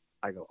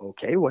 I go,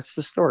 okay, what's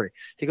the story?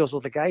 He goes, well,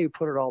 the guy who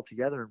put it all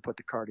together and put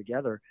the car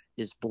together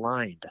is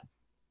blind.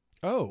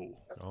 Oh,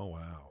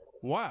 wow.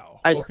 Wow.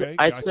 I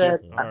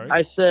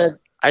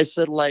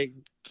said, like,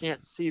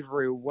 can't see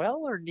very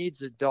well or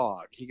needs a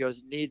dog? He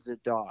goes, needs a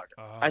dog.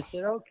 I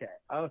said, okay.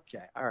 All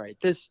right.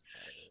 This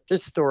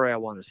story I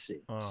want to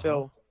see.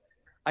 So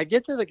I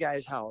get to the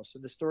guy's house,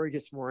 and the story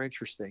gets more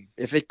interesting.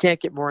 If it can't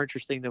get more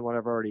interesting than what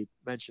I've already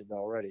mentioned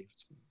already.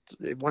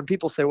 When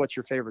people say, what's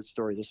your favorite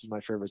story? This is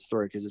my favorite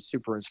story because it's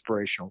super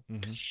inspirational.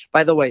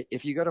 By the way,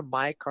 if you go to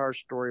My Car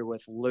Story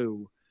with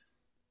Lou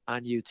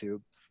on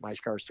YouTube, My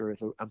Car Story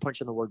with Lou, I'm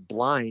punching the word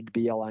blind,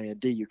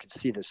 B-L-I-N-D, you can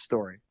see this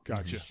story.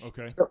 Gotcha.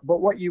 Okay. So,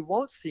 but what you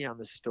won't see on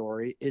the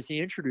story is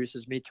he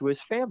introduces me to his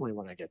family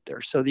when I get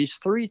there. So these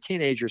 3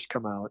 teenagers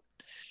come out,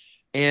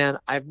 and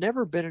I've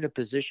never been in a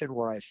position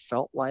where I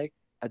felt like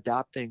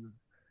adopting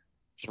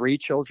 3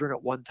 children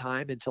at one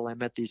time until I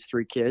met these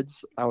 3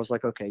 kids. I was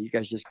like, okay, you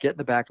guys just get in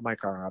the back of my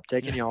car. I'm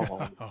taking you all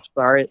home.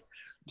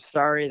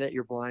 Sorry that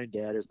your blind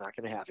dad is not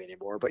going to have you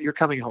anymore, but you're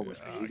coming home with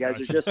me. You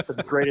guys are just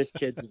the greatest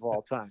kids of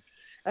all time.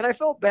 And I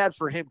felt bad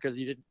for him because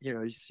he didn't, you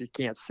know, he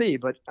can't see,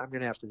 but I'm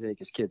going to have to take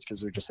his kids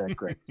because they're just that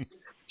great.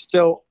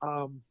 So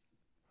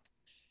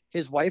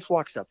his wife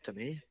walks up to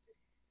me.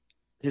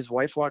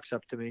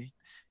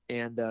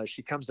 And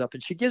she comes up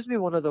and she gives me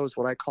one of those,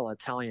 what I call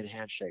Italian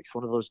handshakes,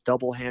 one of those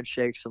double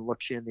handshakes, and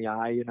looks you in the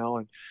eye, you know,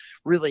 and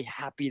really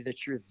happy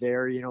that you're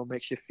there, you know,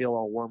 makes you feel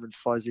all warm and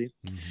fuzzy.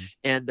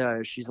 And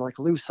she's like,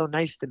 Lou, so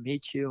nice to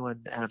meet you.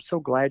 And I'm so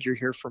glad you're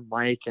here for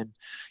Mike. And,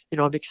 you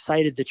know, I'm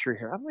excited that you're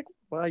here. I'm like,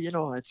 well, you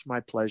know, it's my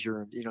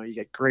pleasure. And, you know, you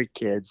get great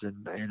kids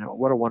and, you know,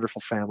 what a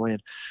wonderful family.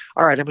 And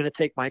all right, I'm going to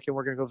take Mike and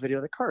we're going to go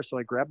video the car. So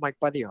I grab Mike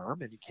by the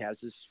arm and he has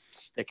his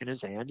stick in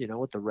his hand, you know,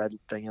 with the red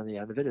thing on the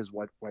end of it, his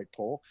white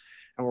pole.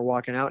 And we're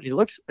walking out and he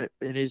looks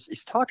and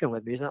he's talking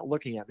with me. He's not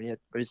looking at me,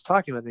 but he's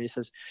talking with me. He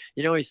says,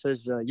 you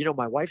know,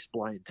 my wife's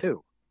blind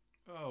too.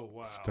 Oh,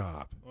 wow.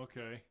 Stop.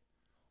 Okay.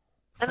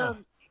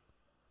 And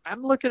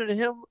I'm looking at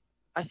him.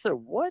 I said,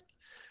 what?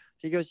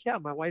 He goes, yeah,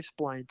 my wife's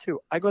blind too.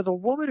 I go, the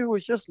woman who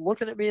was just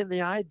looking at me in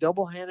the eye,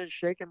 double-handed,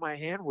 shaking my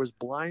hand, was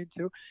blind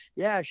too.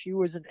 Yeah, she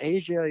was in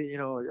Asia, you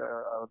know,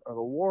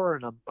 the war,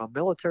 and a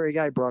military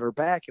guy brought her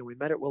back, and we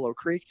met at Willow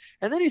Creek.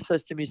 And then he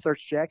says to me,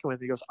 starts jacking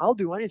with me, he goes, I'll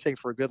do anything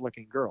for a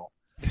good-looking girl.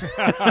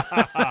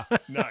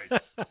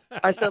 Nice.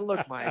 I said,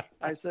 look, Mike.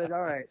 I said,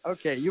 all right,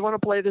 okay. You want to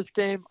play this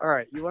game? All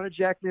right. You want to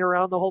jack me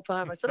around the whole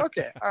time? I said,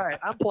 okay. All right.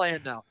 I'm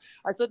playing now.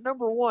 I said,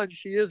 number one,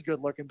 she is good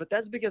looking, but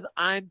that's because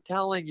I'm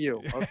telling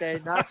you, okay?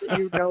 Not that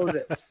you know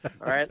this.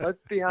 All right.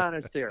 Let's be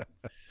honest here.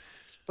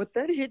 But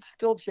then he'd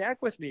still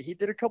jack with me. He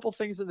did a couple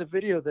things in the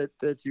video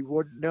that you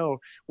wouldn't know.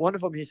 One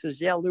of them, he says,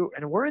 yeah, Lou,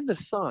 and we're in the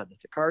sun.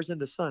 The car's in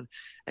the sun.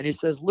 And he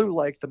says, Lou,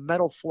 like the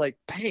metal flake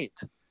paint.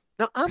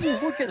 Now, I'm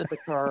looking at the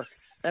car,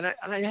 and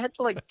I had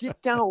to, like, get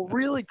down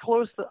really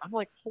close to – I'm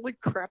like, holy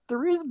crap,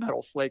 there is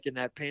metal flake in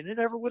that paint. I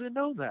never would have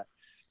known that.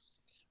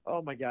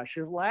 Oh, my gosh.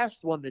 His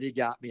last one that he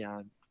got me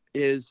on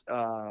is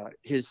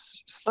his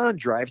son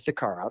drives the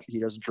car out. He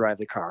doesn't drive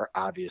the car,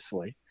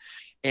 obviously.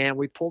 And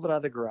we pulled it out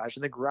of the garage,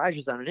 and the garage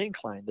is on an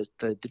incline,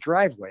 the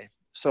driveway.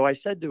 So I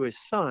said to his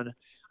son,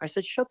 I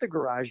said, shut the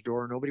garage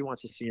door. Nobody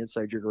wants to see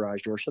inside your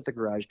garage door. Shut the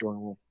garage door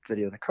and we'll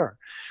video the car.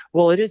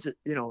 Well, it is,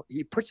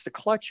 he puts the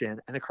clutch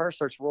in and the car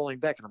starts rolling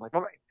back. And I'm like,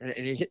 all right. And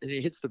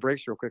he hits the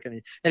brakes real quick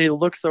and he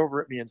looks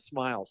over at me and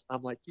smiles.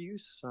 I'm like, you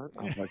son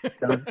of a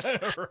gun.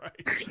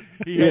 Right.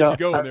 He had you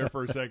going there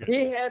for a second.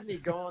 He had me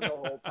going the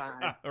whole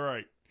time. All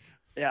right.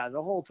 Yeah,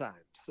 the whole time.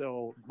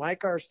 So my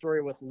car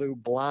story with Lou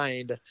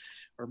Blind,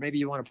 or maybe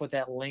you want to put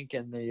that link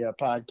in the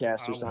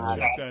podcast or something.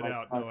 Check that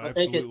out. No,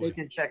 absolutely. They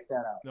can check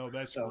that out. No,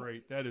 that's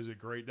great. That is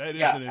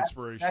an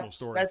inspirational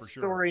story for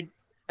sure.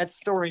 That's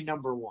story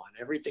number one.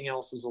 Everything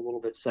else is a little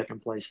bit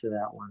second place to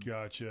that one.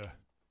 Gotcha.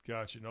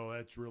 No,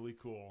 that's really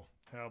cool.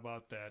 How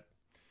about that?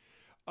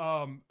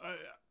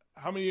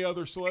 How many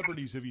other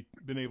celebrities have you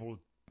been able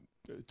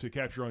to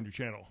capture on your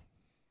channel?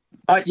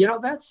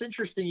 That's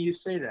interesting you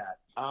say that.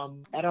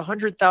 At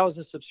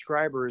 100,000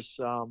 subscribers,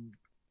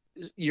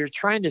 you're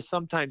trying to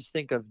sometimes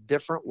think of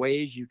different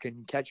ways you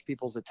can catch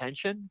people's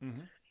attention.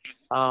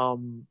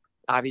 Mm-hmm.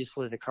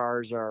 Obviously, the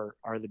cars are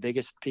the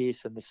biggest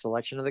piece in the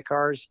selection of the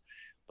cars.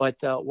 But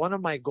one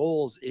of my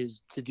goals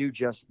is to do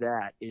just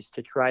that, is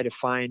to try to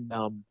find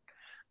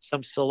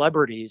some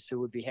celebrities who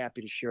would be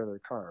happy to share their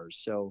cars.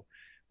 So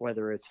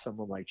whether it's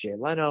someone like Jay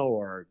Leno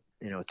or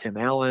Tim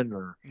Allen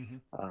or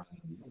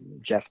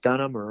Jeff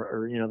Dunham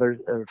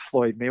or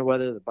Floyd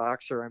Mayweather, the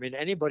boxer. I mean,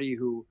 anybody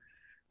who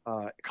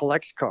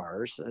collects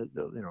cars,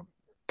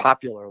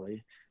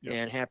 popularly,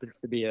 and happens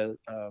to be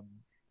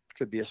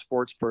could be a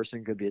sports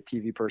person, could be a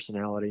TV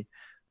personality.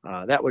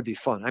 That would be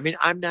fun. I mean,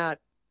 I'm not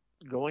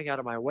going out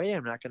of my way.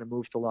 I'm not going to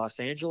move to Los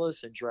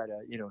Angeles and try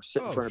to,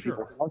 sit in front of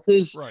people's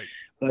houses. Right.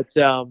 But,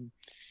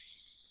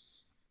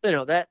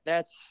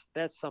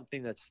 that's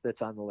something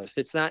that's on the list.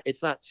 It's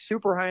not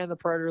super high on the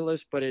priority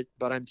list, but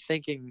I'm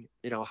thinking,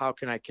 how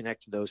can I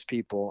connect to those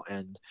people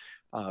and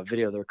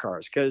video their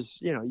cars? Because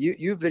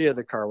you video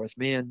the car with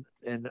me,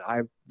 and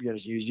I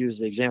use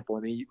the example.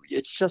 I mean,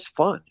 it's just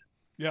fun.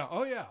 Yeah.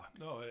 Oh yeah.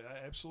 No,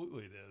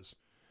 absolutely it is.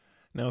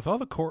 Now, with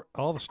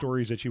all the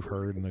stories that you've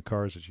heard and the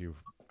cars that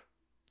you've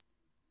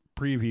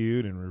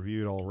previewed and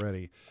reviewed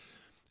already,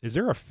 is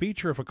there a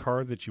feature of a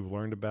car that you've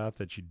learned about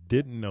that you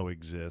didn't know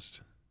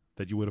exist,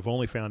 that you would have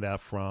only found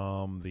out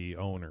from the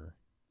owner?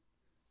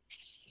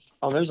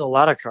 Oh, there's a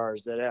lot of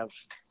cars that have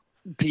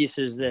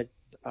pieces that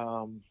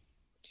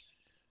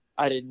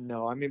I didn't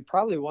know. I mean,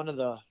 probably one of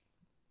the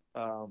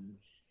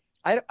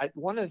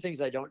one of the things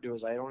I don't do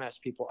is I don't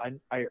ask people.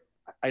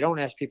 I don't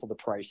ask people the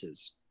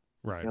prices.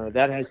 Right.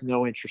 That has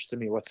no interest to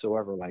me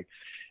whatsoever. Like,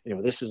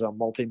 this is a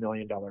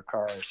multi-million-dollar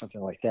car or something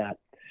like that.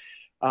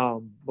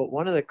 But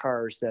one of the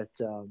cars that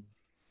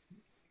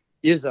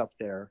is up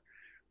there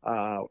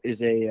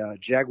is a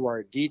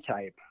Jaguar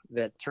D-Type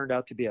that turned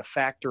out to be a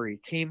factory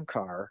team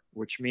car,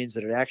 which means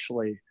that it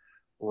actually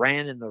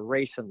ran in the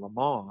race in Le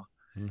Mans.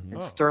 Mm-hmm.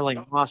 And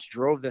Sterling Moss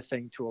drove the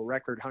thing to a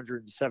record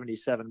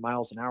 177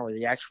 miles an hour,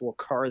 the actual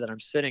car that I'm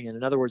sitting in.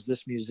 In other words,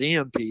 this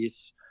museum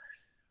piece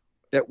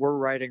that we're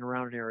riding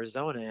around in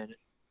Arizona in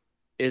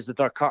is the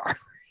car.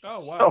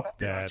 Oh, wow. So,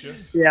 gotcha.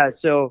 Yeah.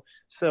 So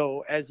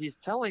as he's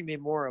telling me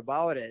more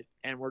about it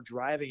and we're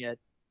driving it,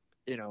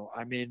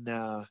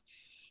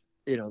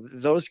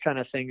 those kind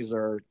of things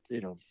are,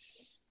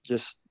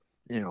 just,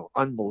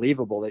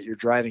 unbelievable that you're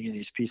driving in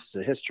these pieces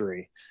of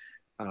history,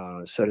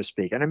 so to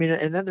speak. And I mean,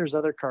 and then there's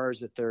other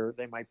cars that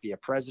they might be a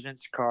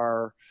president's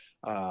car,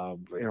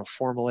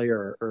 formally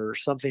or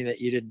something that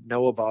you didn't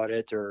know about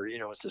it, or,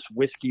 it's this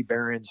whiskey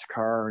baron's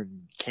car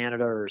in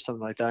Canada or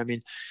something like that. I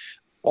mean,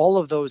 all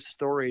of those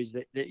stories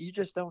that you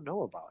just don't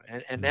know about.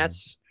 And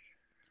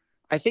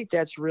I think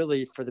that's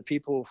really for the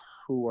people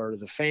who are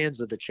the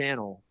fans of the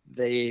channel.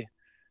 They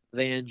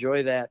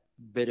enjoy that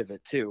bit of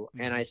it too.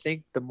 And I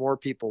think the more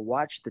people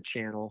watch the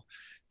channel,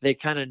 they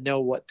kind of know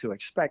what to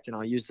expect. And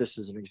I'll use this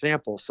as an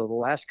example. So the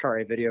last car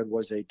I videoed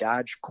was a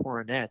Dodge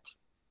Coronet,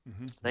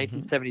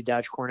 1970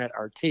 Dodge Coronet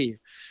RT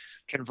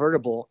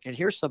convertible. And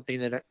here's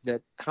something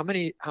that how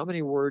many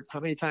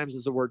times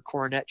does the word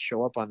Coronet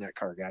show up on that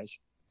car, guys?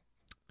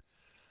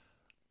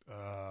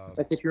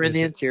 Like if you're in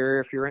the interior,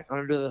 if you're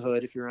under the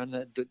hood, if you're on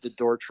the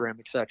door trim,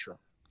 etc.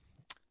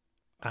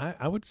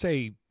 I would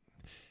say,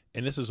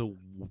 and this is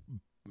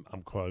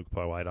I'm quite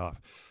wide off,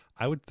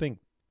 I would think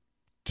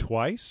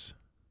twice.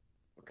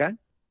 Okay.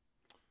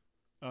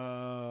 The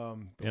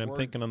And I'm word-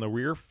 thinking on the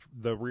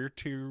rear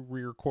two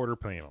rear quarter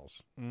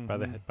panels by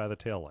the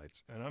tail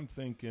lights. And I'm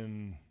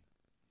thinking,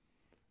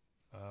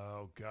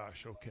 oh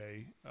gosh,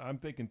 okay. I'm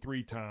thinking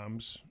 3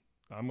 times.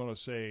 I'm going to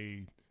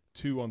say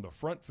 2 on the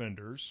front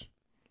fenders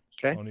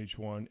Okay. on each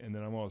one, and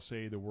then I'm going to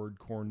say the word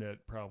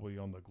cornet probably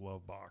on the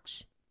glove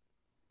box.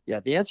 Yeah,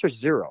 the answer is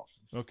 0.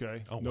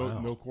 Okay. Oh, no,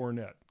 wow. no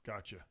cornet.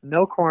 Gotcha.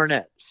 No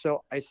cornet.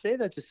 So I say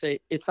that to say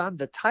it's on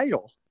the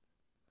title,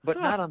 but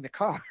Huh. not on the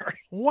car.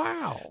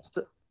 Wow.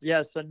 So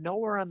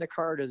nowhere on the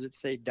car does it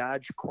say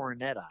Dodge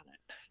Coronet on it.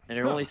 And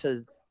it Huh. only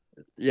says,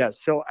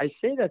 so I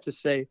say that to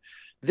say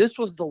this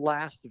was the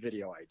last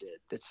video I did,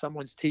 that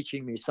someone's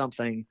teaching me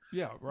something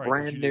Yeah, right.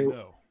 Brand that you didn't new.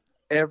 know.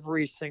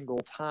 every single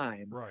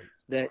time. Right.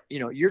 That,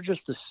 you're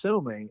just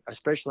assuming,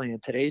 especially in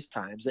today's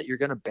times, that you're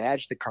going to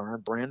badge the car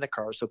and brand the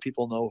car so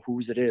people know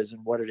whose it is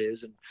and what it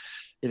is, and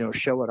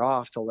show it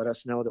off to let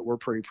us know that we're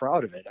pretty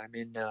proud of it. I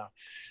mean,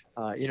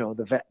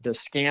 the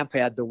Scamp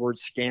had the word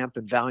Scamp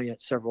and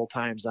Valiant several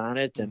times on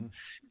it, and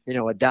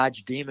a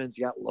Dodge Demon's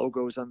got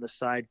logos on the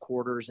side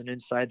quarters and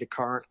inside the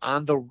car,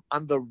 on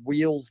the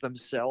wheels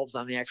themselves,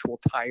 on the actual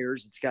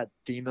tires, it's got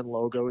Demon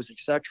logos,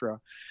 etc.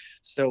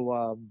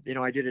 So,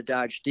 I did a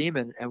Dodge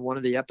Demon, and one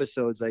of the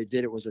episodes I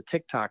did, it was a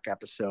TikTok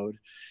episode,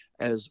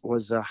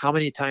 how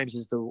many times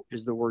is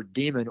the word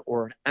demon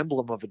or an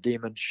emblem of a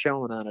demon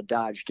shown on a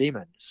Dodge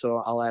Demon? So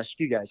I'll ask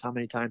you guys, how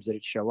many times did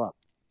it show up?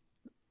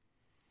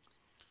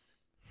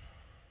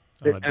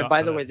 And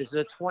by the way, this is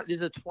a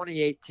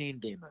 2018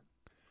 Demon.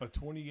 A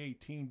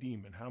 2018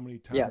 Demon. How many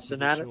times? Yeah, so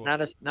did it show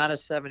up? not a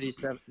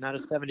 77, not a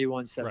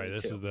 71, 72. Right.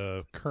 This is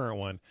the current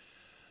one.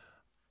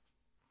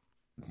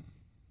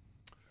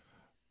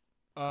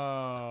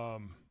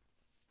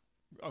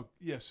 Oh,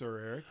 yes, sir,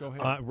 Eric. Go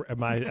ahead.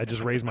 I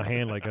just raised my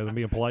hand like I'm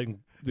being polite,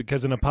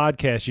 because in a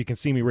podcast you can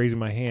see me raising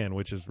my hand,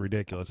 which is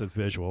ridiculous. It's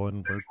visual,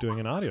 and we're doing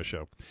an audio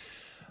show.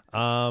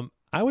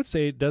 I would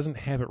say it doesn't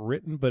have it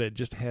written, but it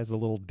just has a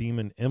little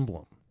demon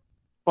emblem.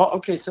 Well,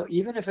 okay, so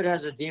even if it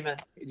has a demon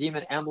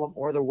emblem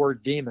or the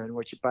word demon,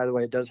 which, by the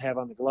way, it does have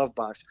on the glove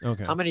box,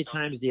 Okay. how many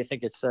times do you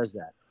think it says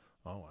that?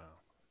 Oh, wow.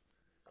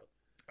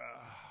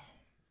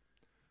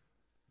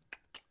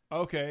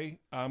 Okay,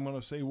 I'm going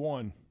to say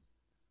 1.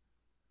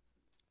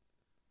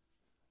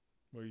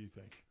 What do you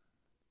think?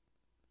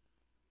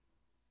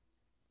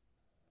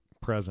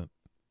 Present.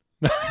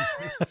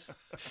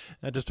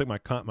 That just took my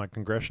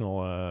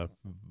congressional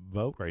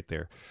vote right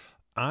there.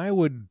 I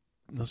would,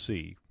 let's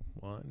see,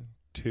 1,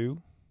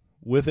 2,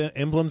 with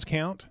emblems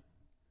count.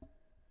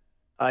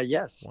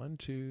 Yes. 1,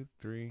 2,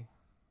 3.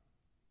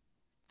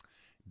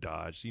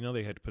 Dodge.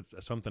 They had to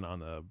put something on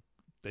the.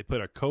 They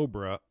put a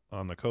Cobra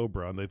on the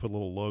Cobra, and they put a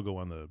little logo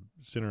on the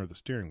center of the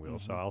steering wheel.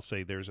 So I'll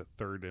say there's a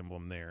 3rd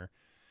emblem there.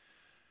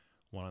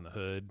 1 on the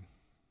hood.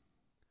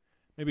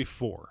 Maybe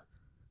 4.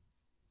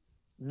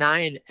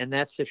 9, and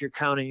that's if you're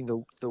counting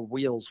the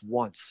wheels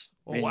once.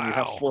 Oh, and wow. you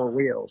have 4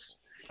 wheels.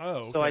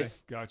 Oh, okay. So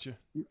Gotcha.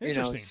 You know,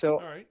 Interesting. so-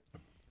 All right.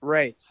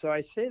 Right. So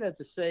I say that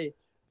to say,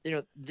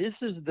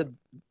 this is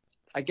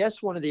I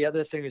guess one of the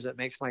other things that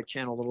makes my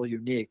channel a little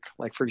unique.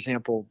 Like, for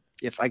example,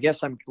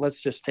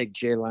 let's just take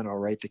Jay Leno,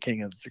 right? The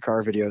king of the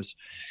car videos.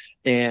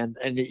 And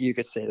you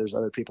could say there's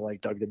other people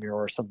like Doug DeMuro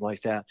or something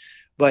like that.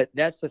 But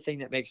that's the thing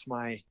that makes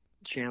my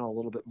channel a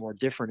little bit more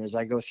different as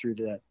I go through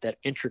that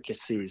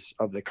intricacies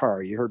of the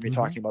car. You heard me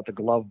talking about the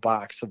glove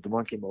box of the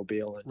Monkey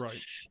Mobile, and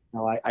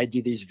Right. I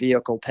do these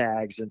vehicle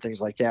tags and things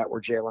like that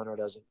where Jay Leno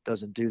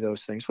doesn't do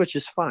those things, which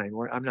is fine.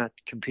 I'm not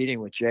competing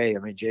with Jay. I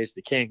mean, Jay's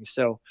the king.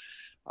 So,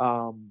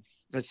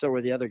 and so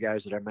were the other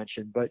guys that I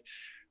mentioned. But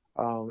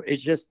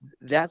it's just,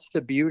 that's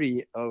the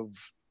beauty of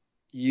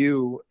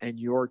you and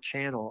your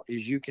channel,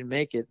 is you can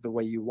make it the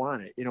way you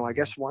want it. I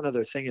guess one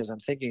other thing is I'm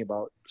thinking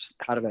about,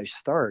 how did I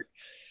start?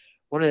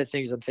 One of the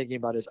things I'm thinking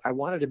about is I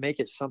wanted to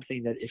make it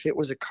something that if it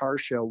was a car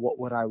show, what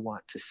would I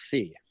want to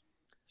see?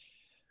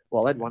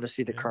 Well, I'd want to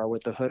see the car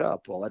with the hood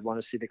up. Well, I'd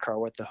want to see the car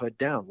with the hood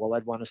down. Well,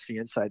 I'd want to see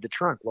inside the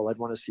trunk. Well, I'd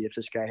want to see if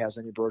this guy has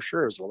any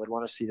brochures. Well, I'd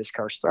want to see this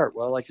car start.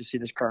 Well, I'd like to see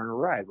this car in a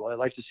ride. Well, I'd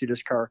like to see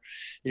this car,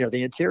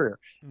 the interior.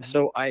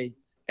 So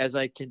as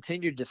I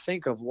continued to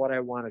think of what I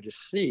wanted to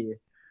see,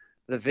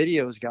 the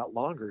videos got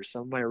longer.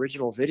 Some of my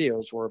original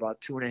videos were about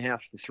 2.5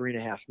 to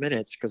 3.5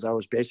 minutes because I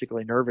was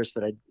basically nervous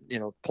that I'd,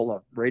 pull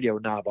a radio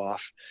knob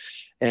off.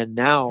 And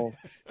now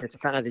it's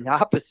kind of the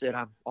opposite.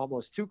 I'm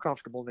almost too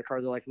comfortable in the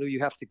car. They're like, Lou, you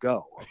have to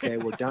go. Okay,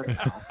 we're done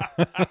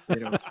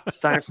now. It's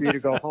time for you to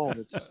go home.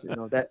 It's,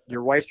 that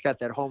your wife's got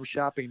that Home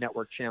Shopping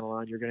Network channel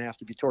on. You're going to have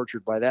to be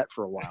tortured by that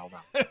for a while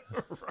now.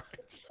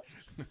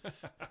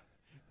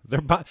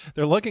 Right.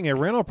 They're looking at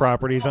rental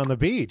properties on the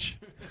beach.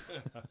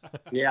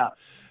 Yeah.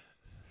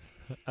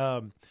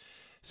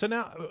 So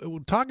now,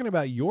 talking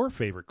about your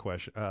favorite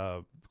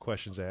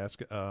questions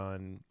asked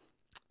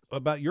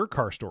about your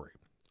car story.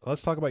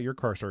 Let's talk about your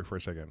car story for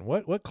a second.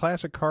 What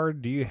classic car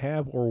do you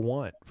have or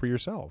want for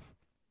yourself?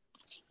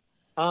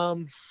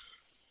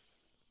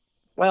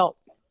 Well,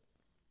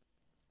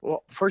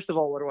 first of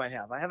all, what do I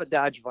have? I have a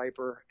Dodge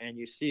Viper, and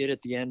you see it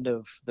at the end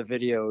of the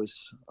videos,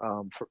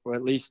 or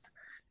at least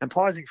and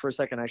pausing for a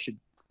second, I should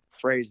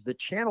phrase, the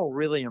channel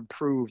really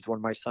improved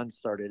when my son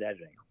started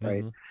editing,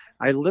 right?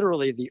 I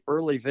literally, the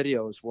early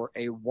videos were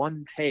a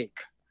one take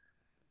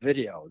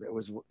video that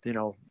was, you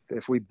know,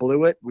 if we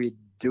blew it, we'd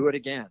do it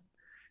again.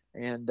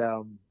 And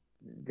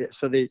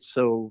so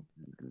the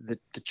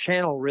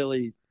channel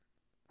really,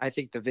 I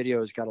think the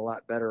videos got a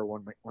lot better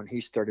when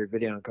he started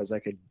videoing, because I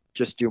could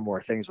just do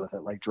more things with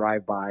it, like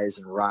drive-bys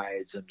and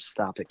rides and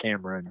stop the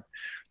camera and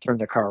turn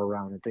the car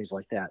around and things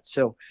like that.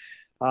 So,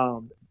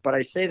 but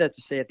I say that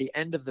to say at the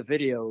end of the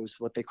videos,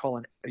 what they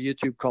call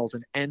YouTube calls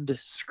an end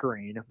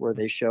screen, where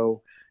they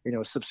show, you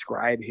know,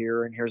 subscribe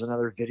here and here's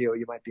another video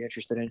you might be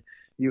interested in.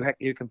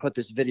 You can put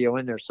this video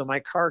in there. So my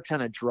car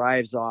kind of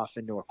drives off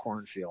into a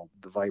cornfield,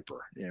 the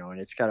Viper, you know, and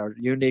it's got a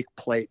unique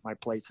plate. My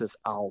plate says,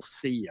 "I'll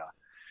see ya."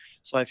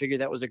 So I figured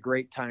that was a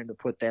great time to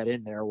put that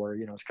in there, where,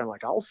 you know, it's kind of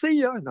like, "I'll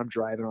see ya," and I'm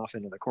driving off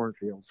into the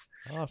cornfields.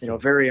 Awesome. You know,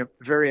 very,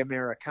 very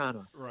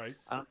Americana. Right.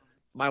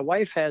 My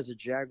wife has a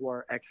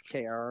Jaguar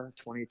XKR,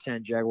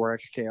 2010 Jaguar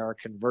XKR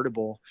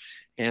convertible,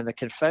 and the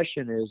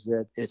confession is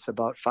that it's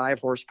about 5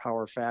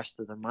 horsepower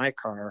faster than my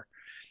car,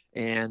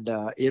 and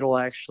it'll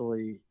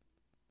actually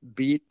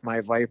beat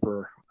my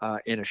Viper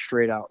in a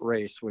straight out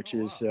race, which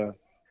is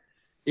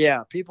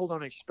yeah, people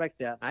don't expect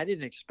that, and I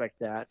didn't expect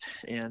that,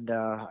 and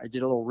I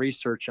did a little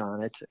research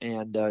on it,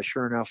 and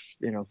sure enough,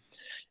 you know,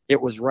 it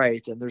was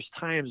right. And there's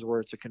times where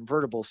it's a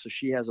convertible, so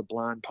she has a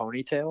blonde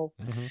ponytail,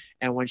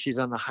 and when she's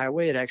on the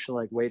highway, it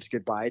actually like waves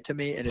goodbye to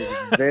me, and it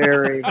is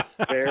very,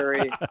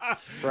 very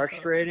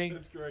frustrating.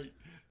 That's great.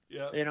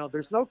 Yeah. You know,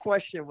 there's no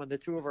question when the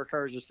two of our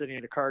cars are sitting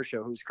in a car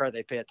show whose car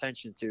they pay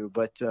attention to,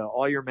 but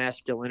all your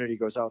masculinity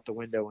goes out the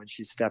window when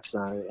she steps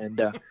on it.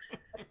 And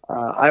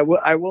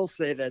I will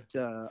say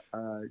that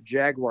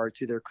Jaguar,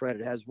 to their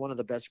credit, has one of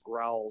the best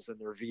growls in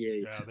their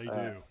V8. Yeah, they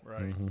do.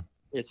 Right.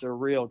 It's a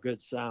real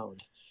good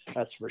sound,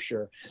 that's for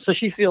sure. So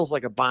she feels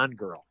like a Bond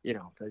girl, you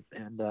know,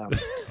 and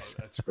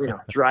that's you know,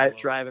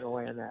 driving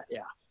away on that.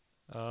 Yeah.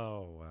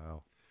 Oh,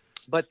 wow.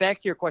 But back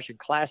to your question,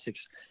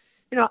 classics.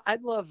 You know, I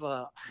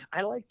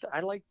like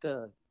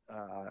the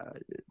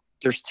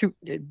there's two,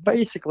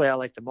 basically I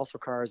like the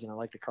muscle cars and I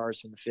like the cars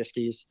from the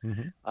 50s.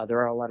 There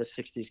are a lot of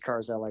 60s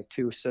cars I like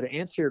too. So to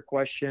answer your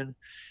question,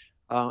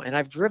 and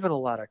I've driven a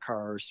lot of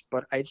cars,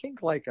 but I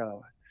think like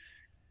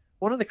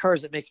one of the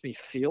cars that makes me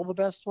feel the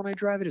best when I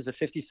drive it is a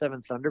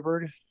 57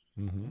 Thunderbird.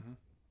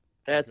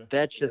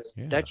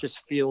 That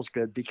just feels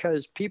good,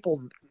 because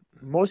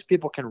most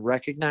people can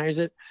recognize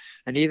it,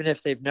 and even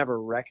if they've never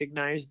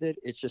recognized it,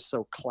 it's just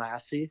so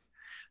classy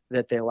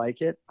that they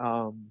like it.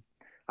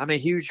 I'm a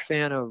huge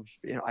fan of,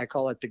 you know, I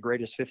call it the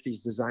greatest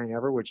 50s design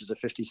ever, which is a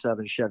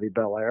 57 Chevy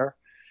Bel Air.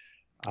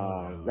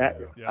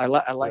 I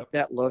like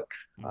that look.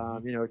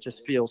 You know, it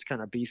just feels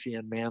kind of beefy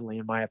and manly,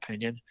 in my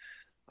opinion.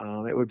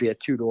 It would be a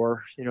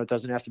 2-door, you know, it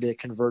doesn't have to be a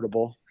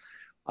convertible.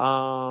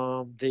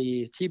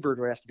 The T-Bird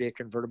would have to be a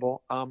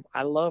convertible.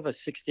 I love a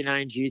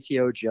 69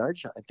 GTO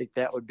Judge. I think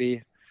that would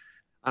be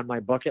on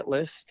my bucket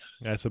list.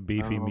 That's a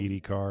beefy, meaty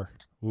car.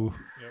 Ooh.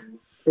 Yep.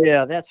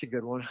 Yeah, that's a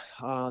good one.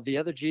 The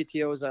other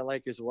GTOs I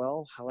like as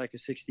well. I like a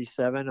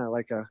 67. I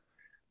like a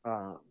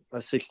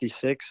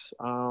 66.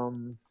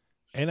 And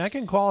I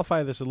can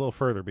qualify this a little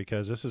further,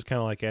 because this is kind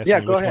of like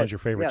asking you which one's your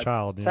favorite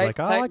child. And you're like,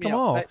 I like them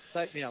all.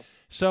 Type me up.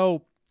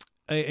 So,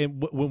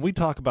 and when we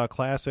talk about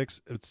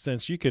classics,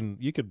 since you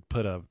could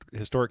put a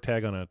historic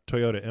tag on a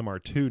Toyota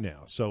MR2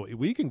 now, so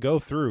we can go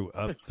through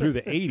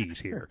the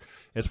 80s here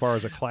as far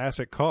as a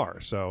classic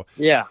car. So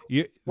yeah,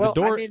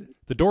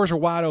 the doors are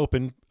wide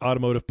open.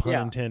 Automotive pun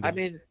intended. I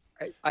mean,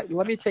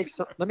 let me take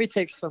some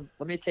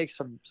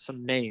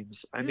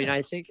names. I mean,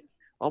 I think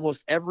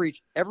almost every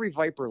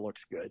Viper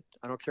looks good.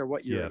 I don't care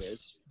what year it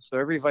is. So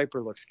every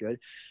Viper looks good.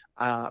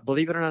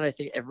 Believe it or not, I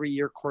think every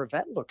year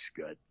Corvette looks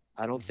good.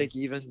 I don't think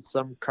even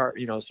some car,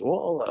 you know,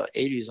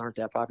 80s aren't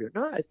that popular.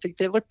 No, I think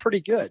they look pretty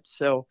good.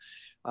 So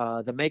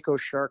the Mako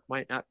Shark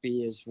might not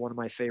be as one of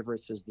my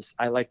favorites as this.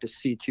 I like the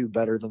C2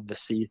 better than the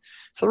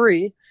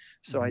C3.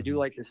 So I do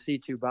like the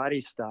C2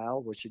 body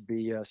style, which would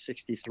be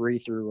 63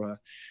 through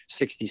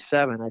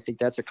 67. I think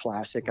that's a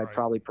classic. Right. I'd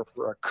probably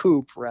prefer a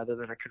coupe rather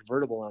than a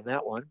convertible on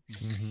that one.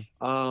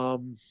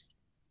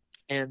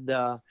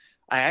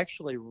 I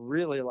actually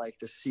really like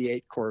the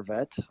C8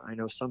 Corvette. I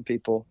know some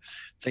people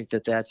think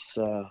that that's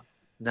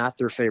not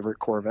their favorite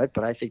Corvette,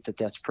 but I think that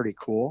that's pretty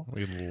cool.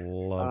 We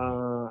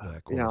love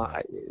that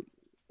Corvette. You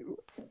know,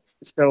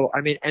 so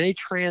I mean, any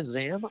Trans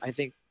Am, I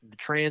think the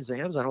Trans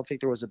Ams, I don't think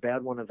there was a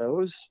bad one of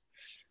those.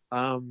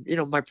 You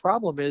know, my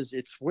problem is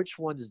it's which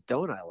ones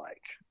don't I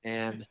like,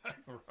 and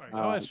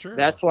that's true.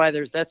 That's why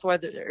there's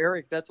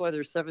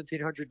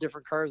 1,700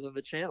 different cars on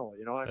the channel.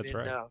 You know, I mean.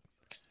 Right.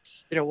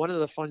 You know, one of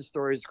the fun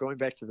stories going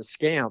back to the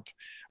Scamp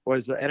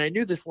was, and I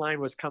knew this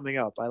line was coming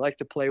up. I like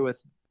to play with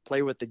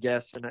the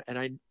guests, and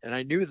I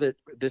knew that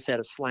this had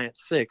a slant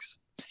 6,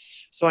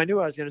 so I knew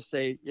I was going to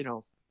say, you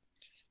know,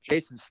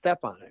 Jason, step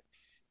on it.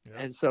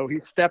 Yeah. And so he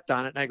stepped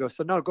on it, and I go,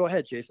 so no, go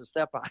ahead, Jason,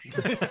 step on it.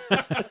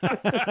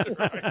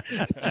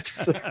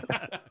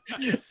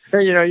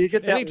 You know, you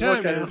get that Anytime,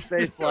 look on man. his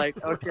face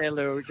like, okay,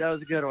 Lou, that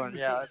was a good one.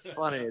 Yeah, it's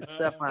funny. It's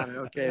Stefan.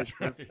 Okay. That's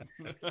right.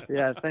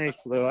 Yeah, thanks,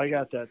 Lou. I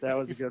got that. That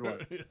was a good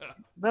one. Yeah.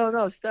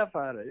 No,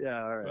 Stefan.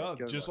 Yeah, all right. Well,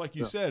 good just one. like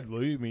you So, said,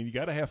 Lou, I mean, you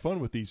got to have fun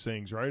with these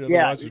things, right? Yeah,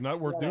 Otherwise, it's not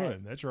worth yeah.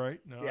 doing. That's right.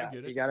 No, yeah,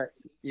 I get it.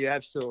 you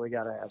absolutely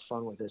gotta have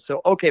fun with it.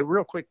 So, okay,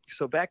 real quick.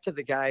 So back to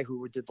the guy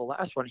who did the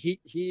last one.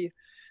 He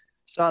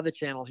saw the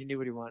channel. He knew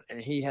what he wanted, and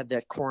he had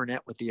that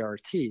Coronet with the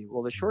RT.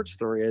 Well, the short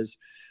story is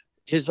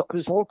his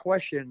whole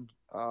question.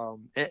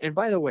 And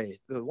by the way,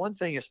 the one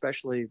thing,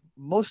 especially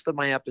most of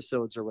my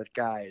episodes are with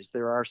guys.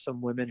 There are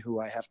some women who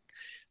I have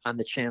on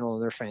the channel,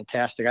 and they're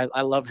fantastic.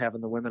 I love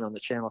having the women on the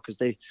channel because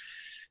they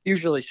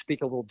usually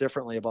speak a little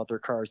differently about their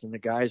cars than the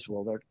guys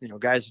will. They're, you know,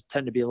 guys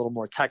tend to be a little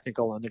more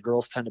technical, and the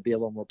girls tend to be a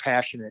little more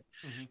passionate.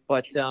 Mhm.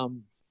 But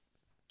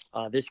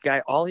this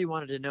guy, all he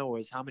wanted to know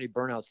was how many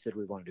burnouts did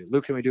we want to do?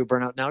 Luke, can we do a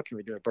burnout now? Can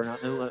we do a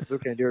burnout now?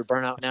 Luke, can we do a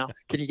burnout now?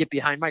 Can you get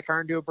behind my car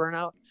and do a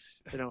burnout?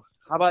 You know,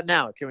 how about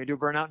now? Can we do a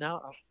burnout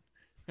now?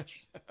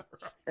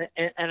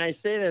 And I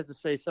say that to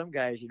say some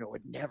guys, you know,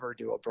 would never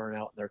do a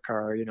burnout in their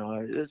car. You know,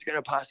 it's going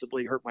to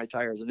possibly hurt my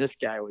tires. And this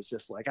guy was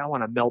just like, I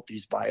want to melt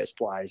these bias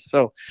plies.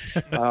 So,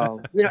 you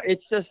know,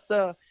 it's just,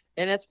 and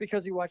that's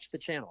because he watched the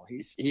channel.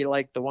 He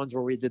liked the ones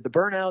where we did the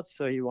burnouts.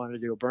 So he wanted to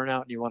do a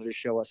burnout, and he wanted to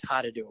show us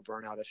how to do a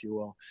burnout, if you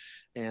will.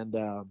 And,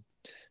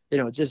 you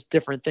know, just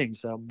different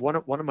things. One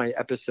of my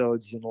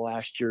episodes in the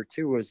last year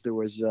too was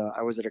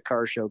I was at a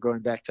car show,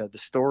 going back to the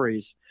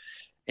stories.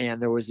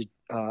 And there was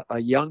a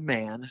young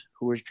man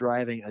who was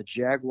driving a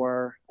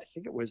Jaguar. I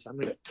think it was, I'm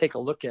going to take a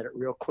look at it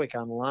real quick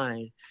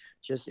online.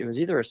 It was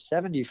either a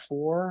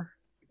 74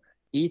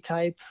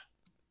 E-Type.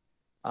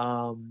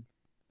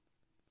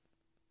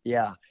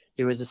 Yeah,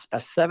 it was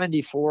a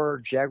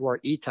 74 Jaguar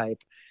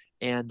E-Type.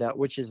 And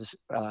which is,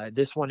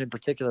 this one in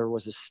particular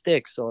was a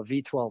stick, so a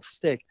V12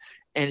 stick.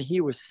 And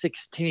he was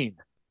 16.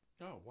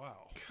 Oh,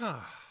 wow.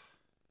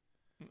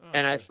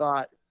 And I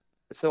thought,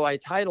 so I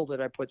titled it,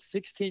 I put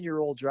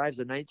 16-year-old drives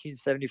a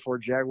 1974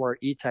 Jaguar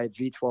E-Type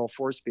V12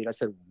 4-speed. I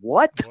said,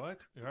 what? What?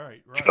 All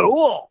right.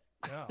 Cool.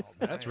 Oh,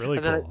 That's man. really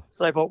And then cool.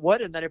 so I put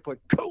what? And then I put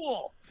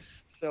cool.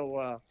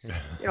 So,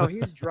 you know,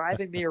 he's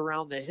driving me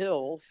around the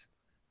hills,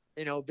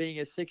 you know, being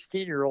a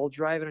 16-year-old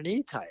driving an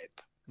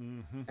E-Type.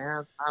 Mhm.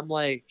 And I'm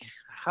like,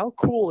 how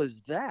cool is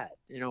that?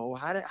 You know,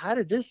 how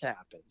did this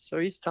happen? So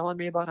he's telling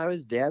me about how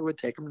his dad would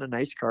take him to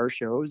nice car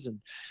shows and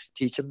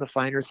teach him the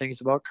finer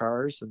things about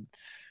cars. And,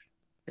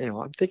 you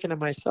know, I'm thinking to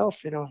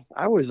myself, you know,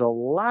 I was a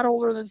lot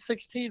older than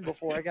 16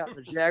 before I got in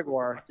the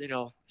Jaguar, you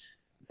know,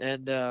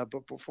 and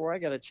but before I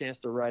got a chance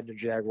to ride in a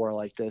Jaguar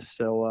like this.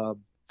 So,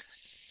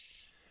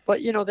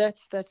 but you know,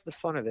 that's the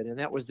fun of it, and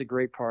that was the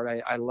great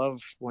part. I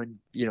love when,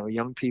 you know,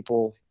 young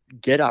people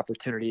get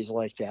opportunities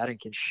like that and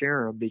can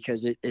share them,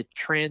 because it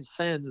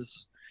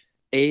transcends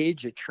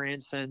age, it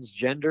transcends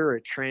gender,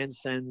 it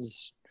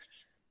transcends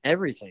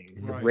everything,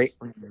 Right.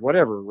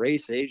 whatever,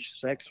 race, age,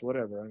 sex,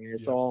 whatever. I mean,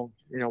 it's Yep. all,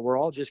 you know, we're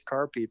all just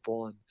car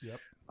people, and Yep.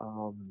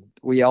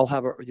 we all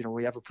have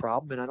we have a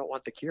problem, and I don't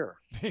want the cure.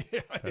 Yeah,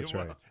 That's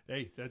well, right.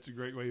 Hey, that's a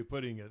great way of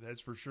putting it.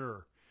 That's for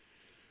sure.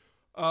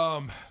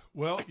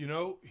 Well, you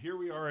know, here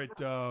we are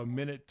at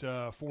minute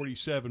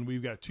 47.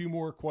 We've got two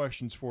more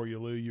questions for you,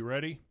 Lou. You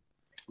ready?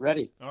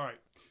 Ready? All right.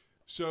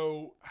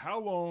 So, how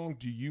long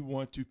do you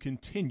want to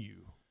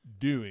continue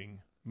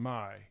doing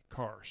my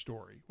car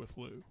story with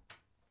Lou?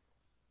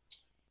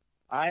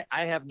 I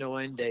have no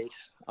end date.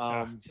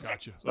 Gotcha.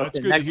 That's Okay,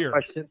 good next to hear.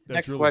 question. That's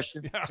Next really-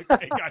 question. Yeah,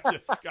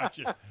 okay,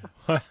 gotcha.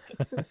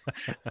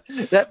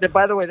 That,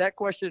 by the way, that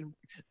question,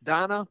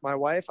 Donna, my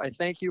wife, I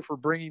thank you for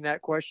bringing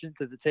that question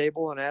to the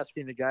table and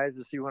asking the guys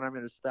to see when I'm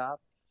going to stop.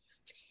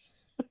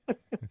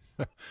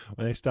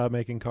 When they stop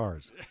making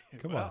cars.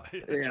 Come Well,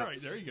 on. That's Yeah.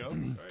 right. There you go. All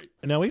right.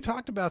 Now, we've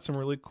talked about some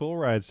really cool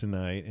rides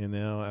tonight, and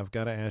now I've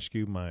got to ask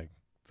you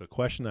the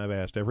question I've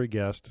asked every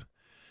guest,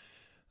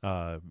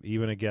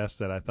 even a guest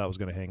that I thought was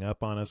going to hang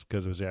up on us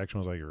because of his reaction.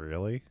 Was like,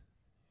 really?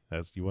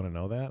 You want to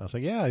know that? I was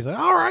like, yeah. He's like,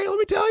 all right, let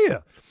me tell you.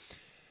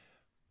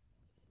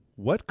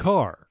 What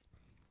car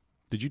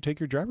did you take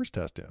your driver's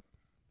test in?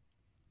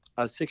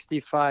 A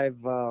 65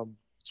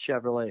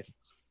 Chevrolet.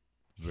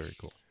 Very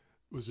cool.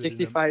 Was it in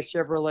 65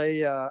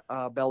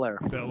 Chevrolet Bel Air.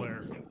 Bel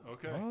Air?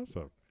 Okay.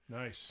 Awesome.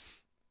 Nice.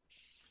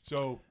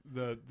 So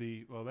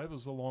well, that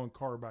was a long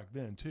car back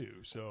then too.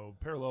 So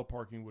parallel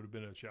parking would have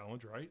been a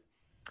challenge, right?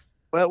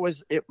 Well,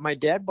 my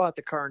dad bought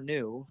the car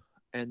new,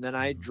 and then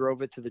I Mhm.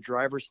 drove it to the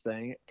driver's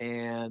thing,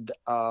 and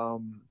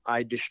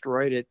I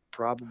destroyed it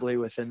probably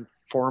within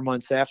 4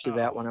 months after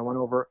that, when I went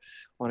over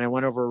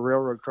a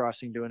railroad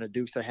crossing doing a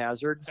Dukes of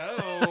Hazzard,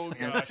 Oh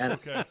gosh. and-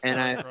 Okay.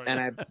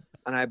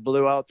 and I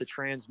blew out the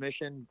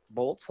transmission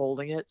bolts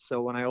holding it.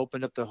 So when I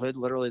opened up the hood,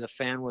 literally the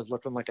fan was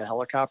looking like a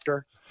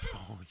helicopter.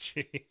 Oh,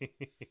 gee.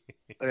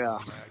 Yeah.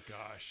 Oh my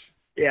gosh.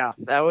 Yeah,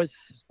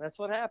 that's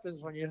what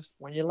happens when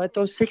you let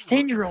those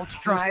 16-year-olds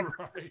drive.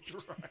 Right.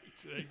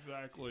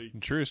 Exactly.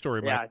 True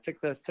story, Yeah, Mike.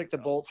 I took the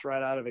bolts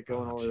right out of it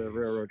going Oh, over the geez.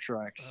 railroad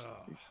tracks.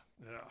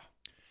 Yeah.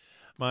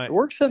 My It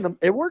works in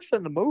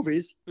the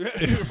movies.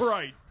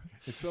 Right.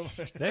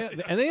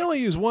 And they only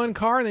use one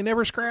car and they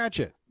never scratch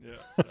it. Yeah,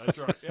 that's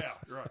right. Yeah,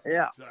 right.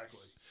 Yeah. Exactly.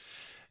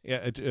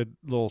 Yeah, a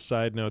little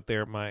side note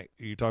there.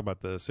 You talk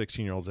about the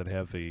 16-year-olds that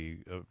have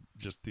the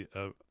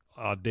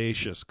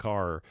audacious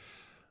car.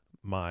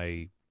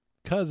 My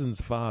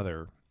cousin's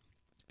father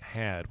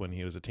had, when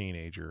he was a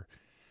teenager,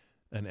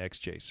 an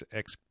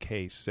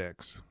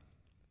XK6.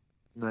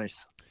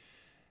 Nice.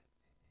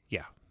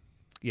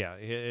 Yeah,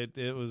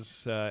 it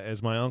was,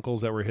 as my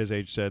uncles that were his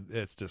age said,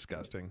 it's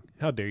disgusting.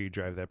 How dare you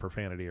drive that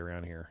profanity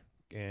around here?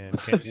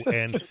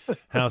 And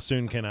how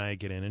soon can I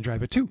get in and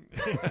drive it too?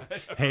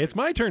 Hey, it's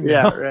my turn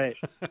now. Yeah, right.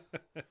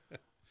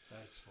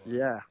 That's fun.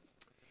 Yeah.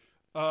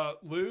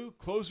 Lou,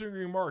 closing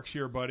remarks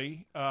here,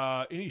 buddy.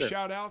 Any Sure.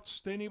 shout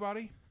outs to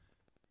anybody?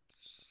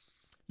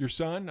 Your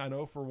son, I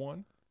know, for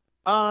one.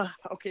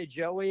 Okay,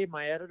 Joey,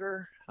 my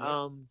editor.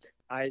 Yeah.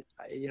 I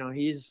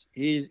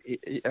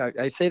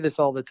say this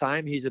all the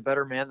time. He's a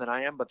better man than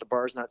I am, but the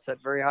bar's not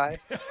set very high.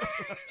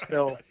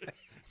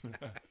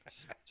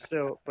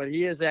 But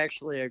he is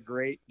actually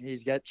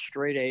he's got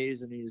straight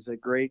A's, and he's a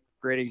great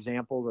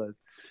example to,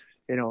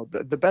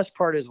 the best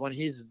part is when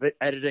he's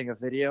editing a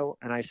video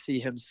and I see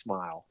him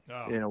smile.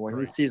 Oh, when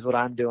great. he sees what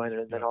I'm doing,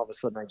 and then Yep. all of a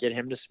sudden I get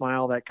him to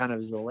smile, that kind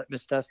of is the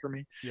litmus test for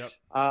me. Yep.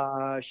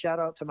 Shout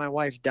out to my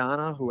wife,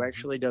 Donna, who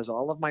actually does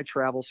all of my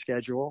travel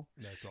schedule.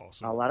 That's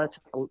awesome. A lot of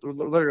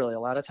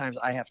times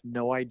I have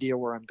no idea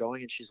where I'm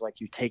going, and she's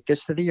like, you take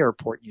this to the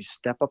airport, and you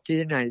step up to the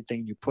United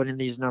thing, you put in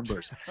these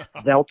numbers.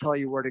 They'll tell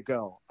you where to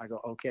go. I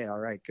go, okay, all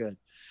right, good.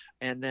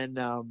 And then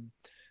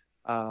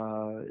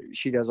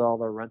she does all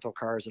the rental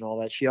cars and all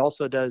that. She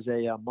also does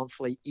a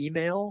monthly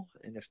email,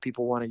 and if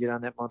people want to get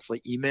on that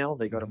monthly email,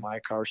 they go to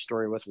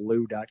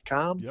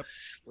mycarstorywithlou.com, Yep.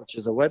 which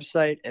is a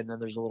website, and then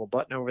there's a little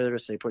button over there to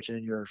say put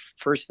in your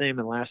first name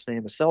and last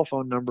name, a cell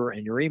phone number,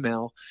 and your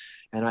email,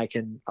 and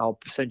I'll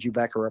send you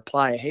back a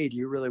reply. Hey, do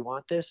you really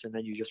want this? And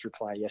then you just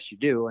reply, yes, you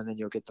do, and then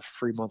you'll get the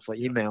free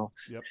monthly email.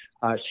 Yep.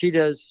 She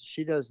does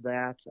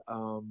that.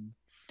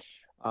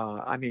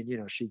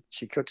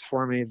 She cooks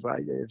for me,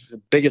 but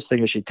the biggest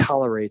thing is she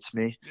tolerates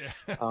me.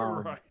 Yeah.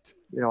 Right.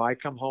 I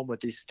come home with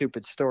these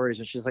stupid stories,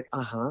 and she's like,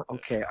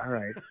 okay, all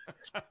right.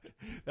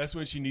 That's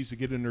when she needs to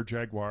get in her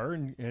Jaguar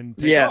and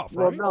take off, right?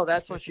 Well, no,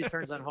 that's when she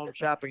turns on Home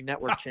Shopping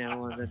Network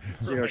channel and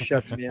then,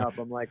 shuts me up.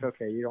 I'm like,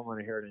 okay, you don't want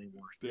to hear it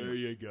anymore. There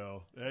you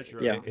go. That's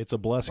right. Yeah. It's a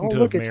blessing to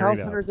Look, have it's married House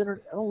up. Hunters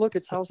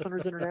it's House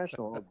Hunters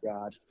International. Oh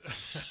God.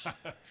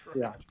 Right.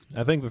 Yeah.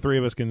 I think the three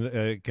of us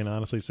can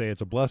honestly say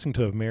it's a blessing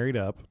to have married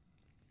up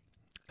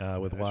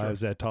with That's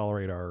wives that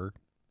tolerate our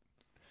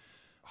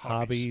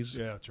hobbies.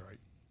 Yeah, that's right.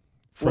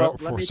 For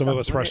some of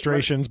us,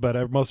 frustrations,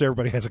 but most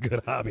everybody has a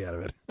good hobby out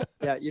of it.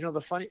 Yeah,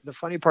 the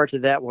funny part to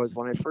that was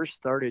when I first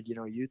started,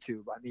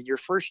 YouTube. I mean, your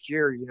first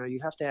year, you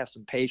have to have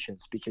some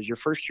patience, because your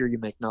first year you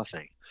make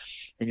nothing,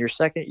 and your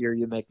second year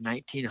you make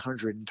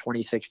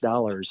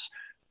 $1,926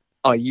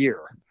 a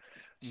year.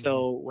 Mm-hmm.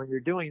 So when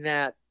you're doing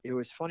that, it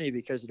was funny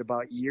because at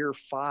about year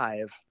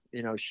 5,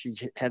 she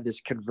had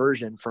this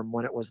conversion from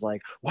when it was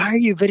like, why are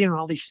you videoing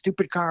all these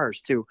stupid cars,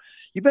 to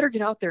you better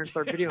get out there and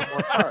start videoing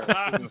more cars.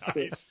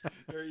 Nice.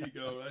 There you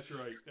go. That's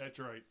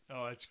right.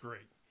 Oh, that's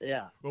great.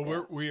 Yeah.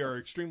 Well, we are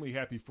extremely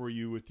happy for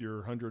you with your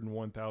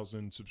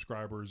 101,000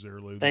 subscribers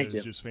there, Lou. Thank That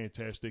is you. just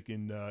fantastic,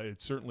 and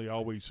it's certainly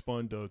always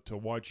fun to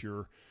watch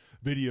your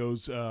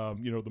videos.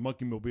 The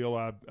Monkey Mobile,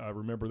 I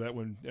remember that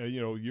when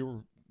you were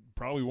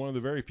probably one of the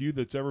very few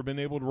that's ever been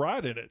able to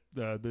ride in it.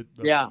 Not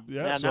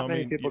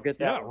many people get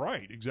that. Yeah,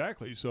 right,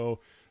 exactly. So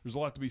there's a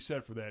lot to be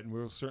said for that, and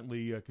we'll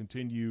certainly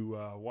continue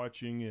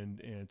watching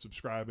and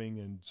subscribing,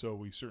 and so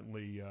we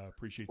certainly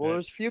appreciate Well,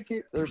 that.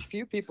 there's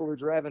few people who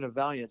drive in a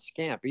Valiant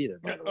Scamp either.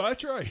 By the way.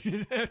 That's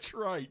right. That's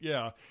right.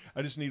 Yeah,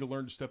 I just need to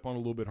learn to step on a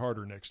little bit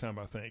harder next time,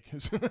 I think.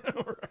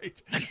 All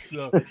right.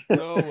 So,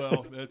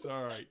 well, that's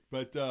all right.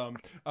 But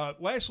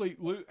lastly,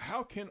 Lou,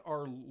 how can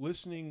our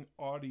listening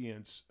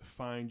audience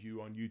find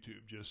you on YouTube?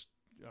 Just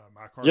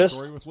My Car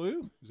Story with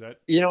Lou? Is that?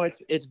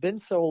 It's been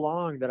so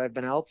long that I've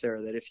been out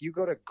there that if you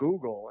go to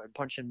Google and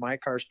punch in My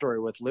Car Story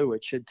with Lou,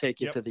 it should take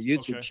you to the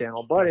YouTube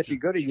channel. But if you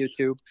go to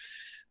YouTube,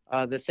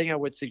 the thing I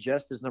would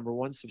suggest is, number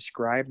 1,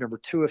 subscribe. Number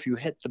 2, if you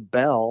hit the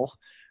bell,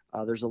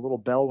 there's a little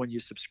bell when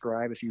you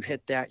subscribe. If you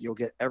hit that, you'll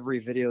get every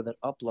video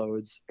that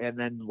uploads, and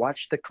then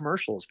watch the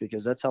commercials,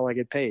 because that's how I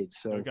get paid.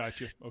 So I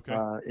got you. Okay.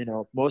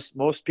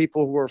 Most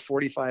people who are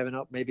 45 and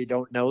up maybe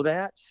don't know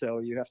that. So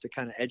you have to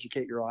kind of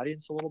educate your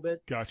audience a little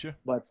bit. Gotcha.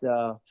 But,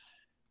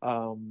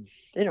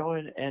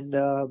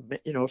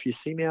 if you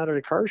see me out at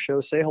a car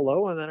show, say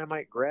hello, and then I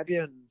might grab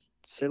you and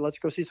say, let's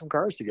go see some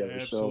cars together.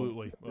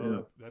 Absolutely.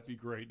 So, that'd be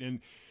great.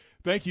 And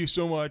thank you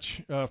so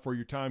much for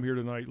your time here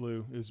tonight,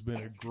 Lou. It's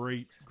been a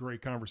great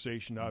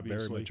conversation,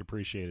 obviously. Very much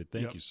appreciated.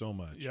 Thank you so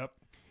much. Yep.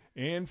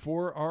 And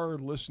for our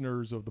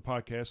listeners of the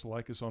podcast,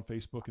 like us on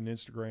Facebook and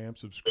Instagram,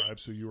 subscribe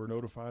so you are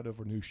notified of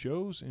our new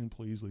shows, and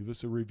please leave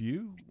us a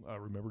review.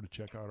 Remember to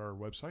check out our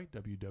website,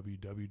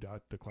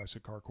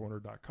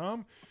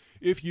 www.theclassiccarcorner.com.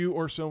 If you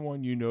or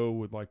someone you know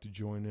would like to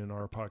join in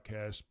our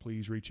podcast,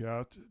 please reach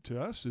out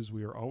to us, as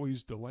we are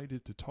always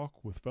delighted to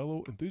talk with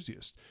fellow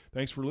enthusiasts.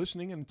 Thanks for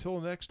listening, and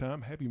until next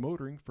time, happy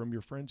motoring from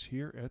your friends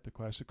here at the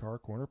Classic Car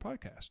Corner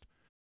podcast.